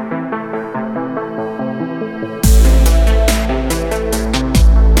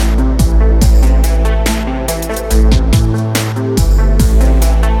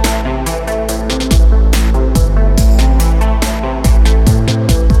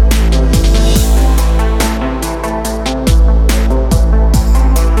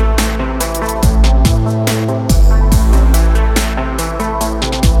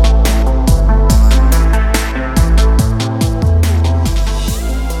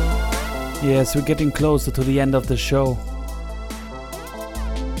 Yes, we're getting closer to the end of the show.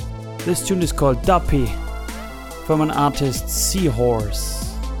 This tune is called Duppy from an artist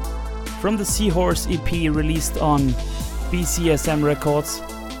Seahorse. From the Seahorse EP released on BCSM Records,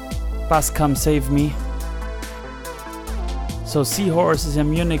 Bass Come Save Me. So Seahorse is a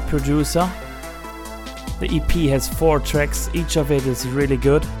Munich producer. The EP has 4 tracks, each of it is really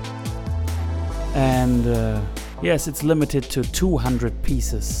good. And yes, it's limited to 200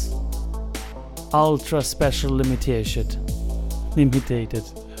 pieces. Ultra special limited.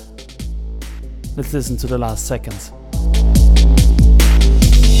 Let's listen to the last seconds.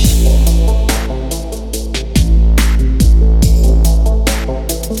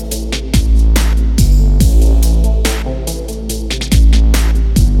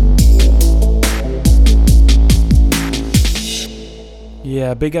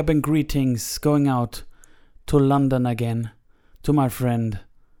 Yeah, big up and greetings going out to London again, to my friend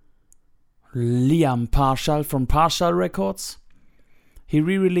Liam Partial from Partial Records. He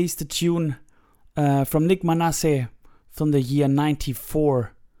re-released a tune from Nick Manasseh from the year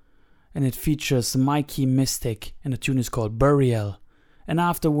 94, and it features Mikey Mystic, and the tune is called Burial. And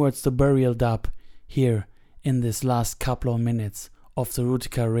afterwards the Burial dub here in this last couple of minutes of the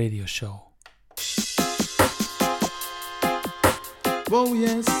Rootikal Radio Show. Oh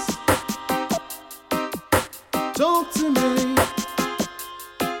yes, talk to me,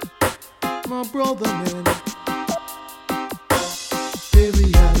 my brother man.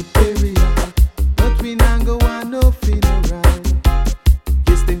 Burial, but we not go on no funeral.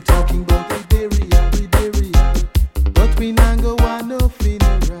 Yes, them talking about the burial, but we not go on no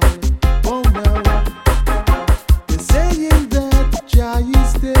funeral. Oh no, they're saying that Jah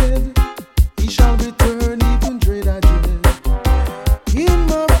is dead, he shall return even dread I dread. In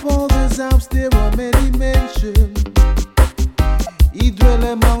my father's house there are many mansions. He dwell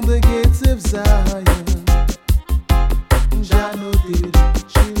among the gates of Zion. Jah know did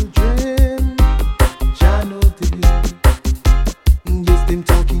children, Jah know did. Yes, them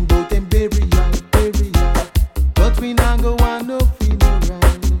talking about them burial, but we not go on no funeral.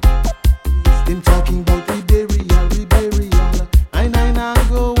 Yes, them talking about we burial, I not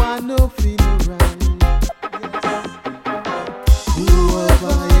go on no funeral.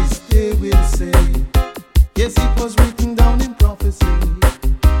 Whoever is they will say, yes, it was written down in prophecy.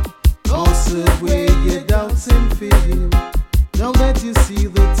 Toss away your doubts and fear. Now that you see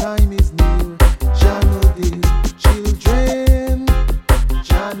the time is near. Jah know dear children,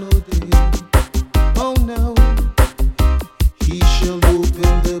 Jah know dear. Oh no, he shall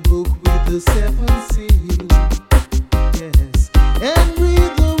open the book with the 7 seals. Yes, and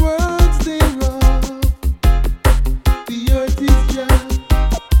read the words thereof. The earth is Jah,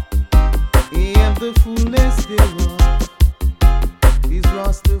 and the fullness thereof is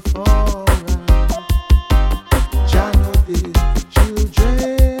Rastafari. Jah know dear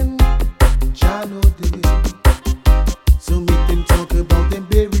children, Jah know dear. So make them talk about them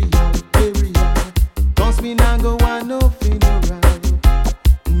burial, cause me not go on no funeral.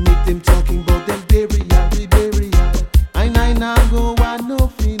 Make them talking about them burial, I not go on no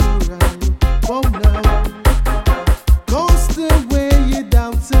funeral. Oh no, cast away your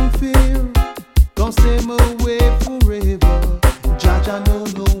doubts and fear, cast them away forever. Jah know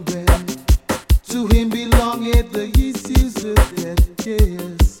when, to him belongeth the issues of death.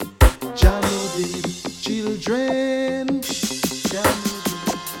 Yes, Jah know the children, Jah know the.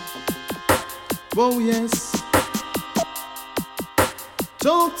 Oh yes,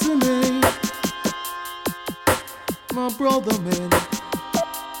 talk to me, my brother man.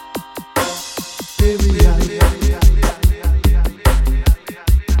 Burial.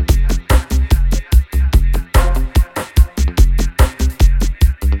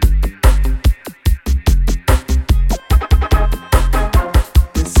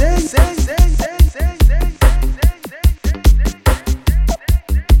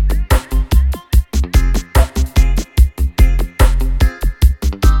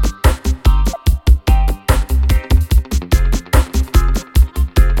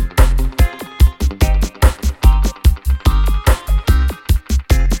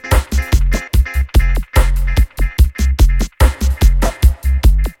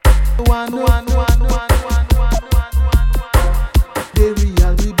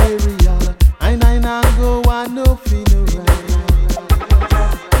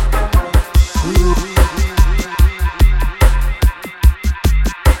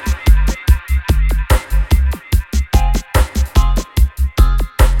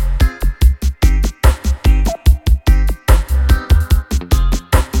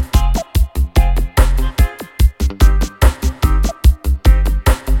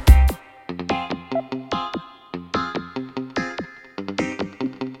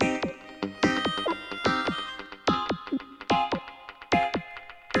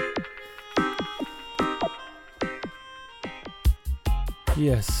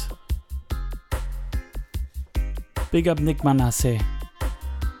 Yes. Big up Nick Manasseh.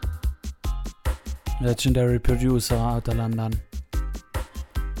 Legendary producer out of London.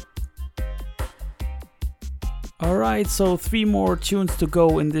 Alright, so 3 more tunes to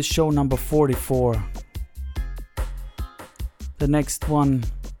go in this show number 44. The next one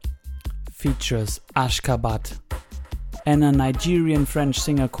features Ashkabat and a Nigerian French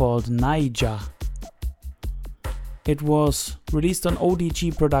singer called Naija. It was released on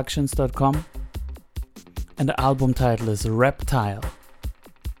odgproductions.com and the album title is Reptile.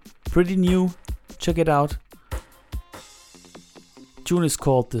 Pretty new, check it out. Tune is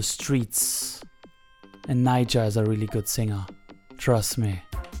called The Streets and Naija is a really good singer, trust me.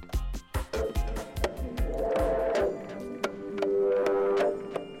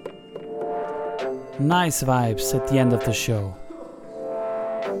 Nice vibes at the end of the show.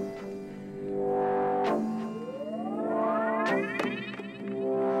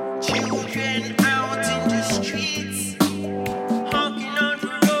 Children out in the streets, honking on the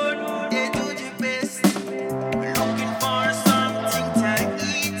road, they do their best, looking for something to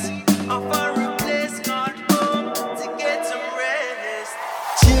eat, or for a place called home to get some rest.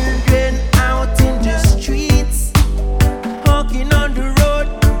 Children out in the streets, honking on the road,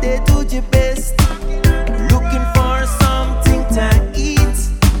 they do their best, looking for something to eat,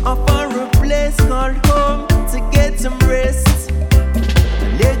 or for a place called home to get some rest.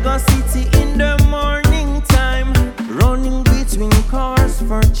 Lagos City in the morning time, running between cars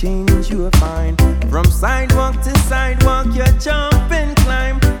for change you will find. From sidewalk to sidewalk you jump and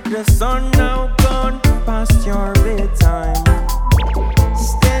climb. The sun now gone past your bedtime.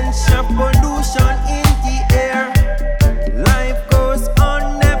 Stench of pollution in the air. Life goes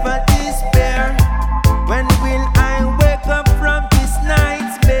on, never despair. When will I wake up from this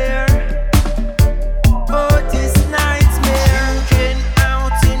nightmare? Oh, this nightmare. Children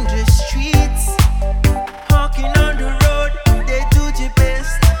out in the streets, honking on the road, they do their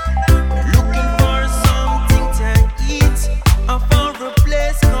best, looking for something to eat, or for a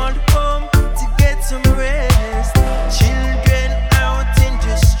place called home to get some rest. Children out in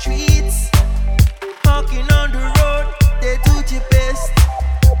the streets, honking on the road, they do their best,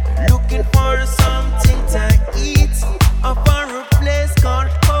 looking for something to eat, or for a place called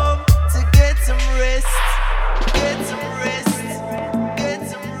home to get some rest. Get some rest, get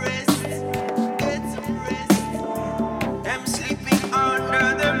some rest, get some rest. I'm sleeping under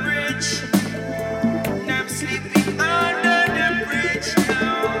the bridge. I'm sleeping under the bridge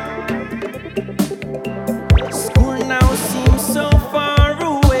now. School now seems so far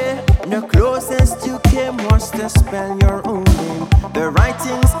away. The closest you came was to spell your own name. The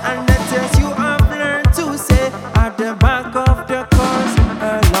writings and letters you have learned to say at the back of the course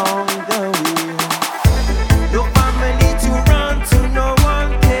along the way. No family to run to, no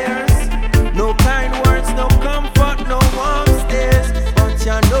one cares. No kind words, no comfort, no warm stares. But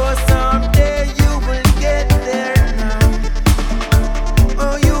you know someday you will get there now.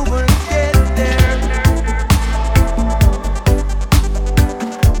 Oh, you will get there.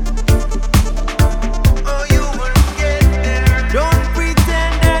 Oh, you will get there. Don't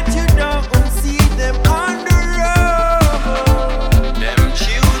pretend that you don't see them on the road. Them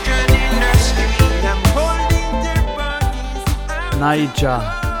children in the street, them holding their bodies. Naija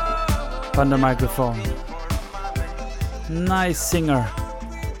on the microphone. Nice singer.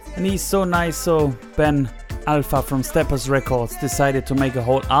 And he's so nice, so Ben Alpha from Steppers Records decided to make a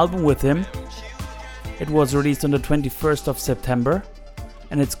whole album with him. It was released on the 21st of September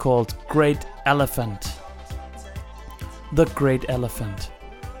and it's called Great Elephant. The Great Elephant.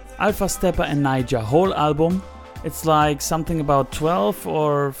 Alpha, Stepper and Naija, whole album. It's like something about 12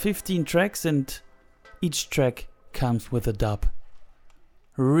 or 15 tracks and each track comes with a dub.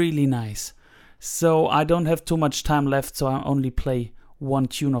 Really nice. So I don't have too much time left, so I only play one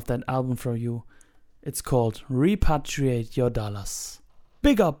tune of that album for you. It's called Repatriate Your Dollars.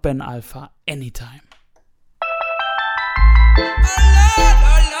 Big up Ben Alpha anytime.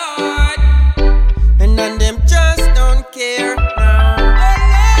 And then them just don't care now.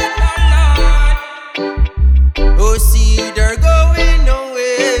 Oh, see, they're going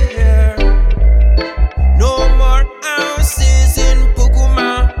nowhere. No more houses in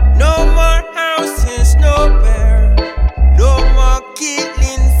Puguma. No more houses nowhere. No more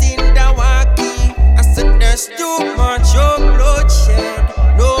killings in Dawaki. I said there's too much of bloodshed.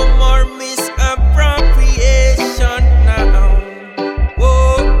 No more misappropriation now.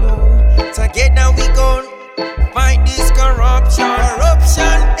 Whoa, no. Together we gon' fight this corruption.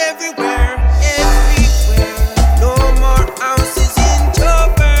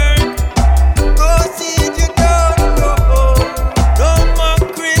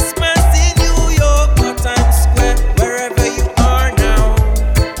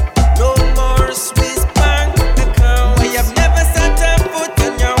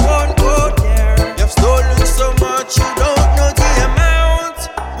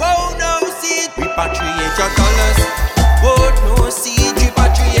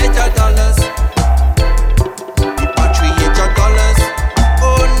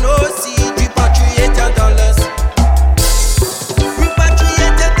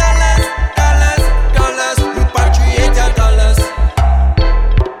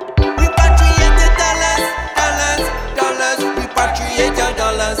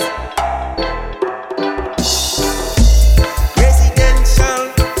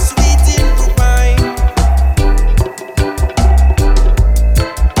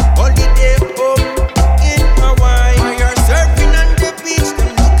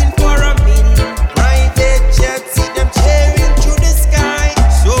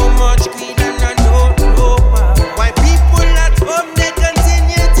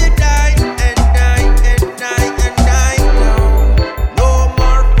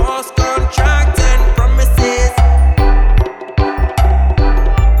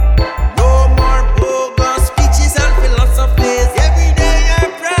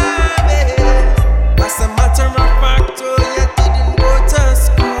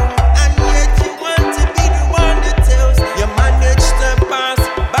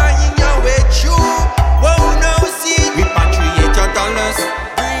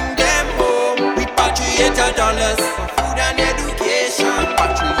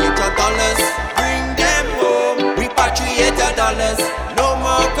 dollars. No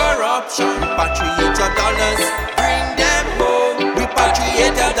more corruption, repatriate your dollars. Bring them home,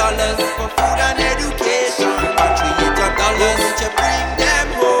 repatriate your dollars. For food and education, repatriate your dollars. You bring them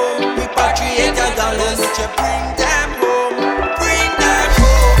home, repatriate your dollars. You bring them home, bring them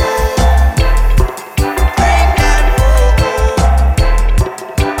home. Bring them home,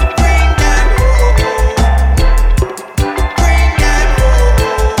 bring them home, bring them home.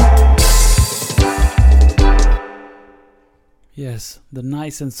 Yes, the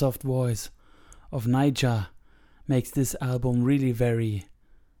nice and soft voice of Naija makes this album really very,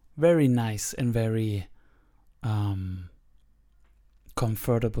 very nice and very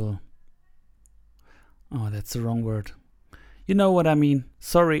comfortable. Oh, that's the wrong word. You know what I mean.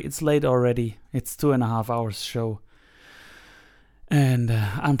 Sorry, it's late already. It's 2.5 hours show. And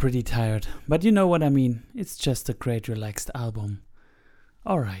I'm pretty tired. But you know what I mean. It's just a great relaxed album.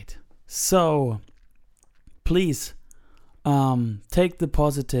 Alright. So, please take the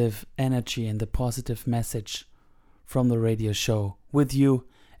positive energy and the positive message from the radio show with you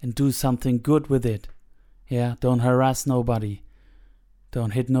and do something good with it. Yeah, don't harass nobody.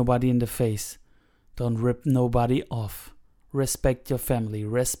 Don't hit nobody in the face. Don't rip nobody off. Respect your family.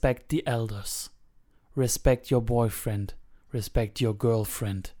 Respect the elders. Respect your boyfriend. Respect your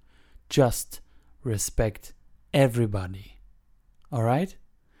girlfriend. Just respect everybody. Alright?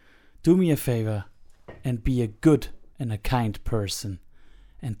 Do me a favor and be a good and a kind person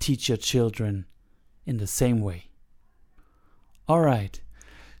and teach your children in the same way. Alright.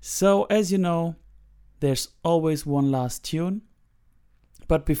 So, as you know, there's always one last tune.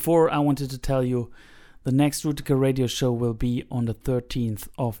 But before, I wanted to tell you the next Rootikal radio show will be on the 13th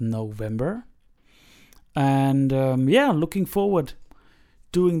of November. And looking forward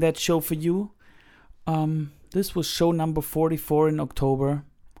doing that show for you. This was show number 44 in October.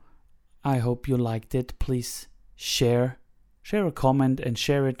 I hope you liked it. Please share a comment and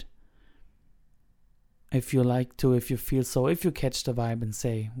share it if you like to, if you feel so, if you catch the vibe and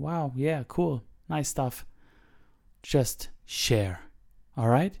say, wow, yeah, cool, nice stuff. Just share.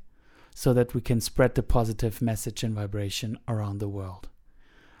 Alright? So that we can spread the positive message and vibration around the world.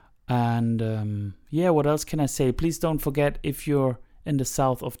 And what else can I say? Please don't forget, if you're in the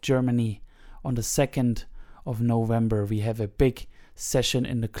south of Germany, on the 2nd of November, we have a big session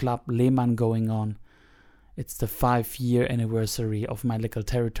in the club Lehmann going on. It's the 5-year anniversary of My Little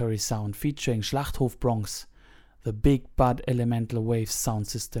Territory sound, featuring Schlachthof Bronx, the big Bud Elemental Wave sound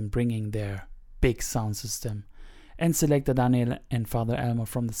system, bringing their big sound system, and Selector Daniel and Father Elmer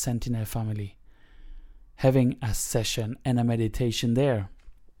from the Sentinel family, having a session and a meditation there.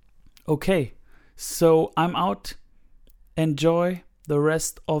 Okay, so I'm out. Enjoy the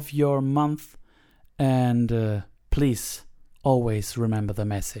rest of your month, and please always remember the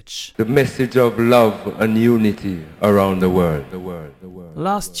message. The message of love and unity around the world.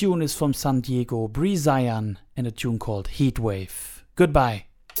 Last tune is from San Diego, Bree Zion, and a tune called Heatwave. Goodbye.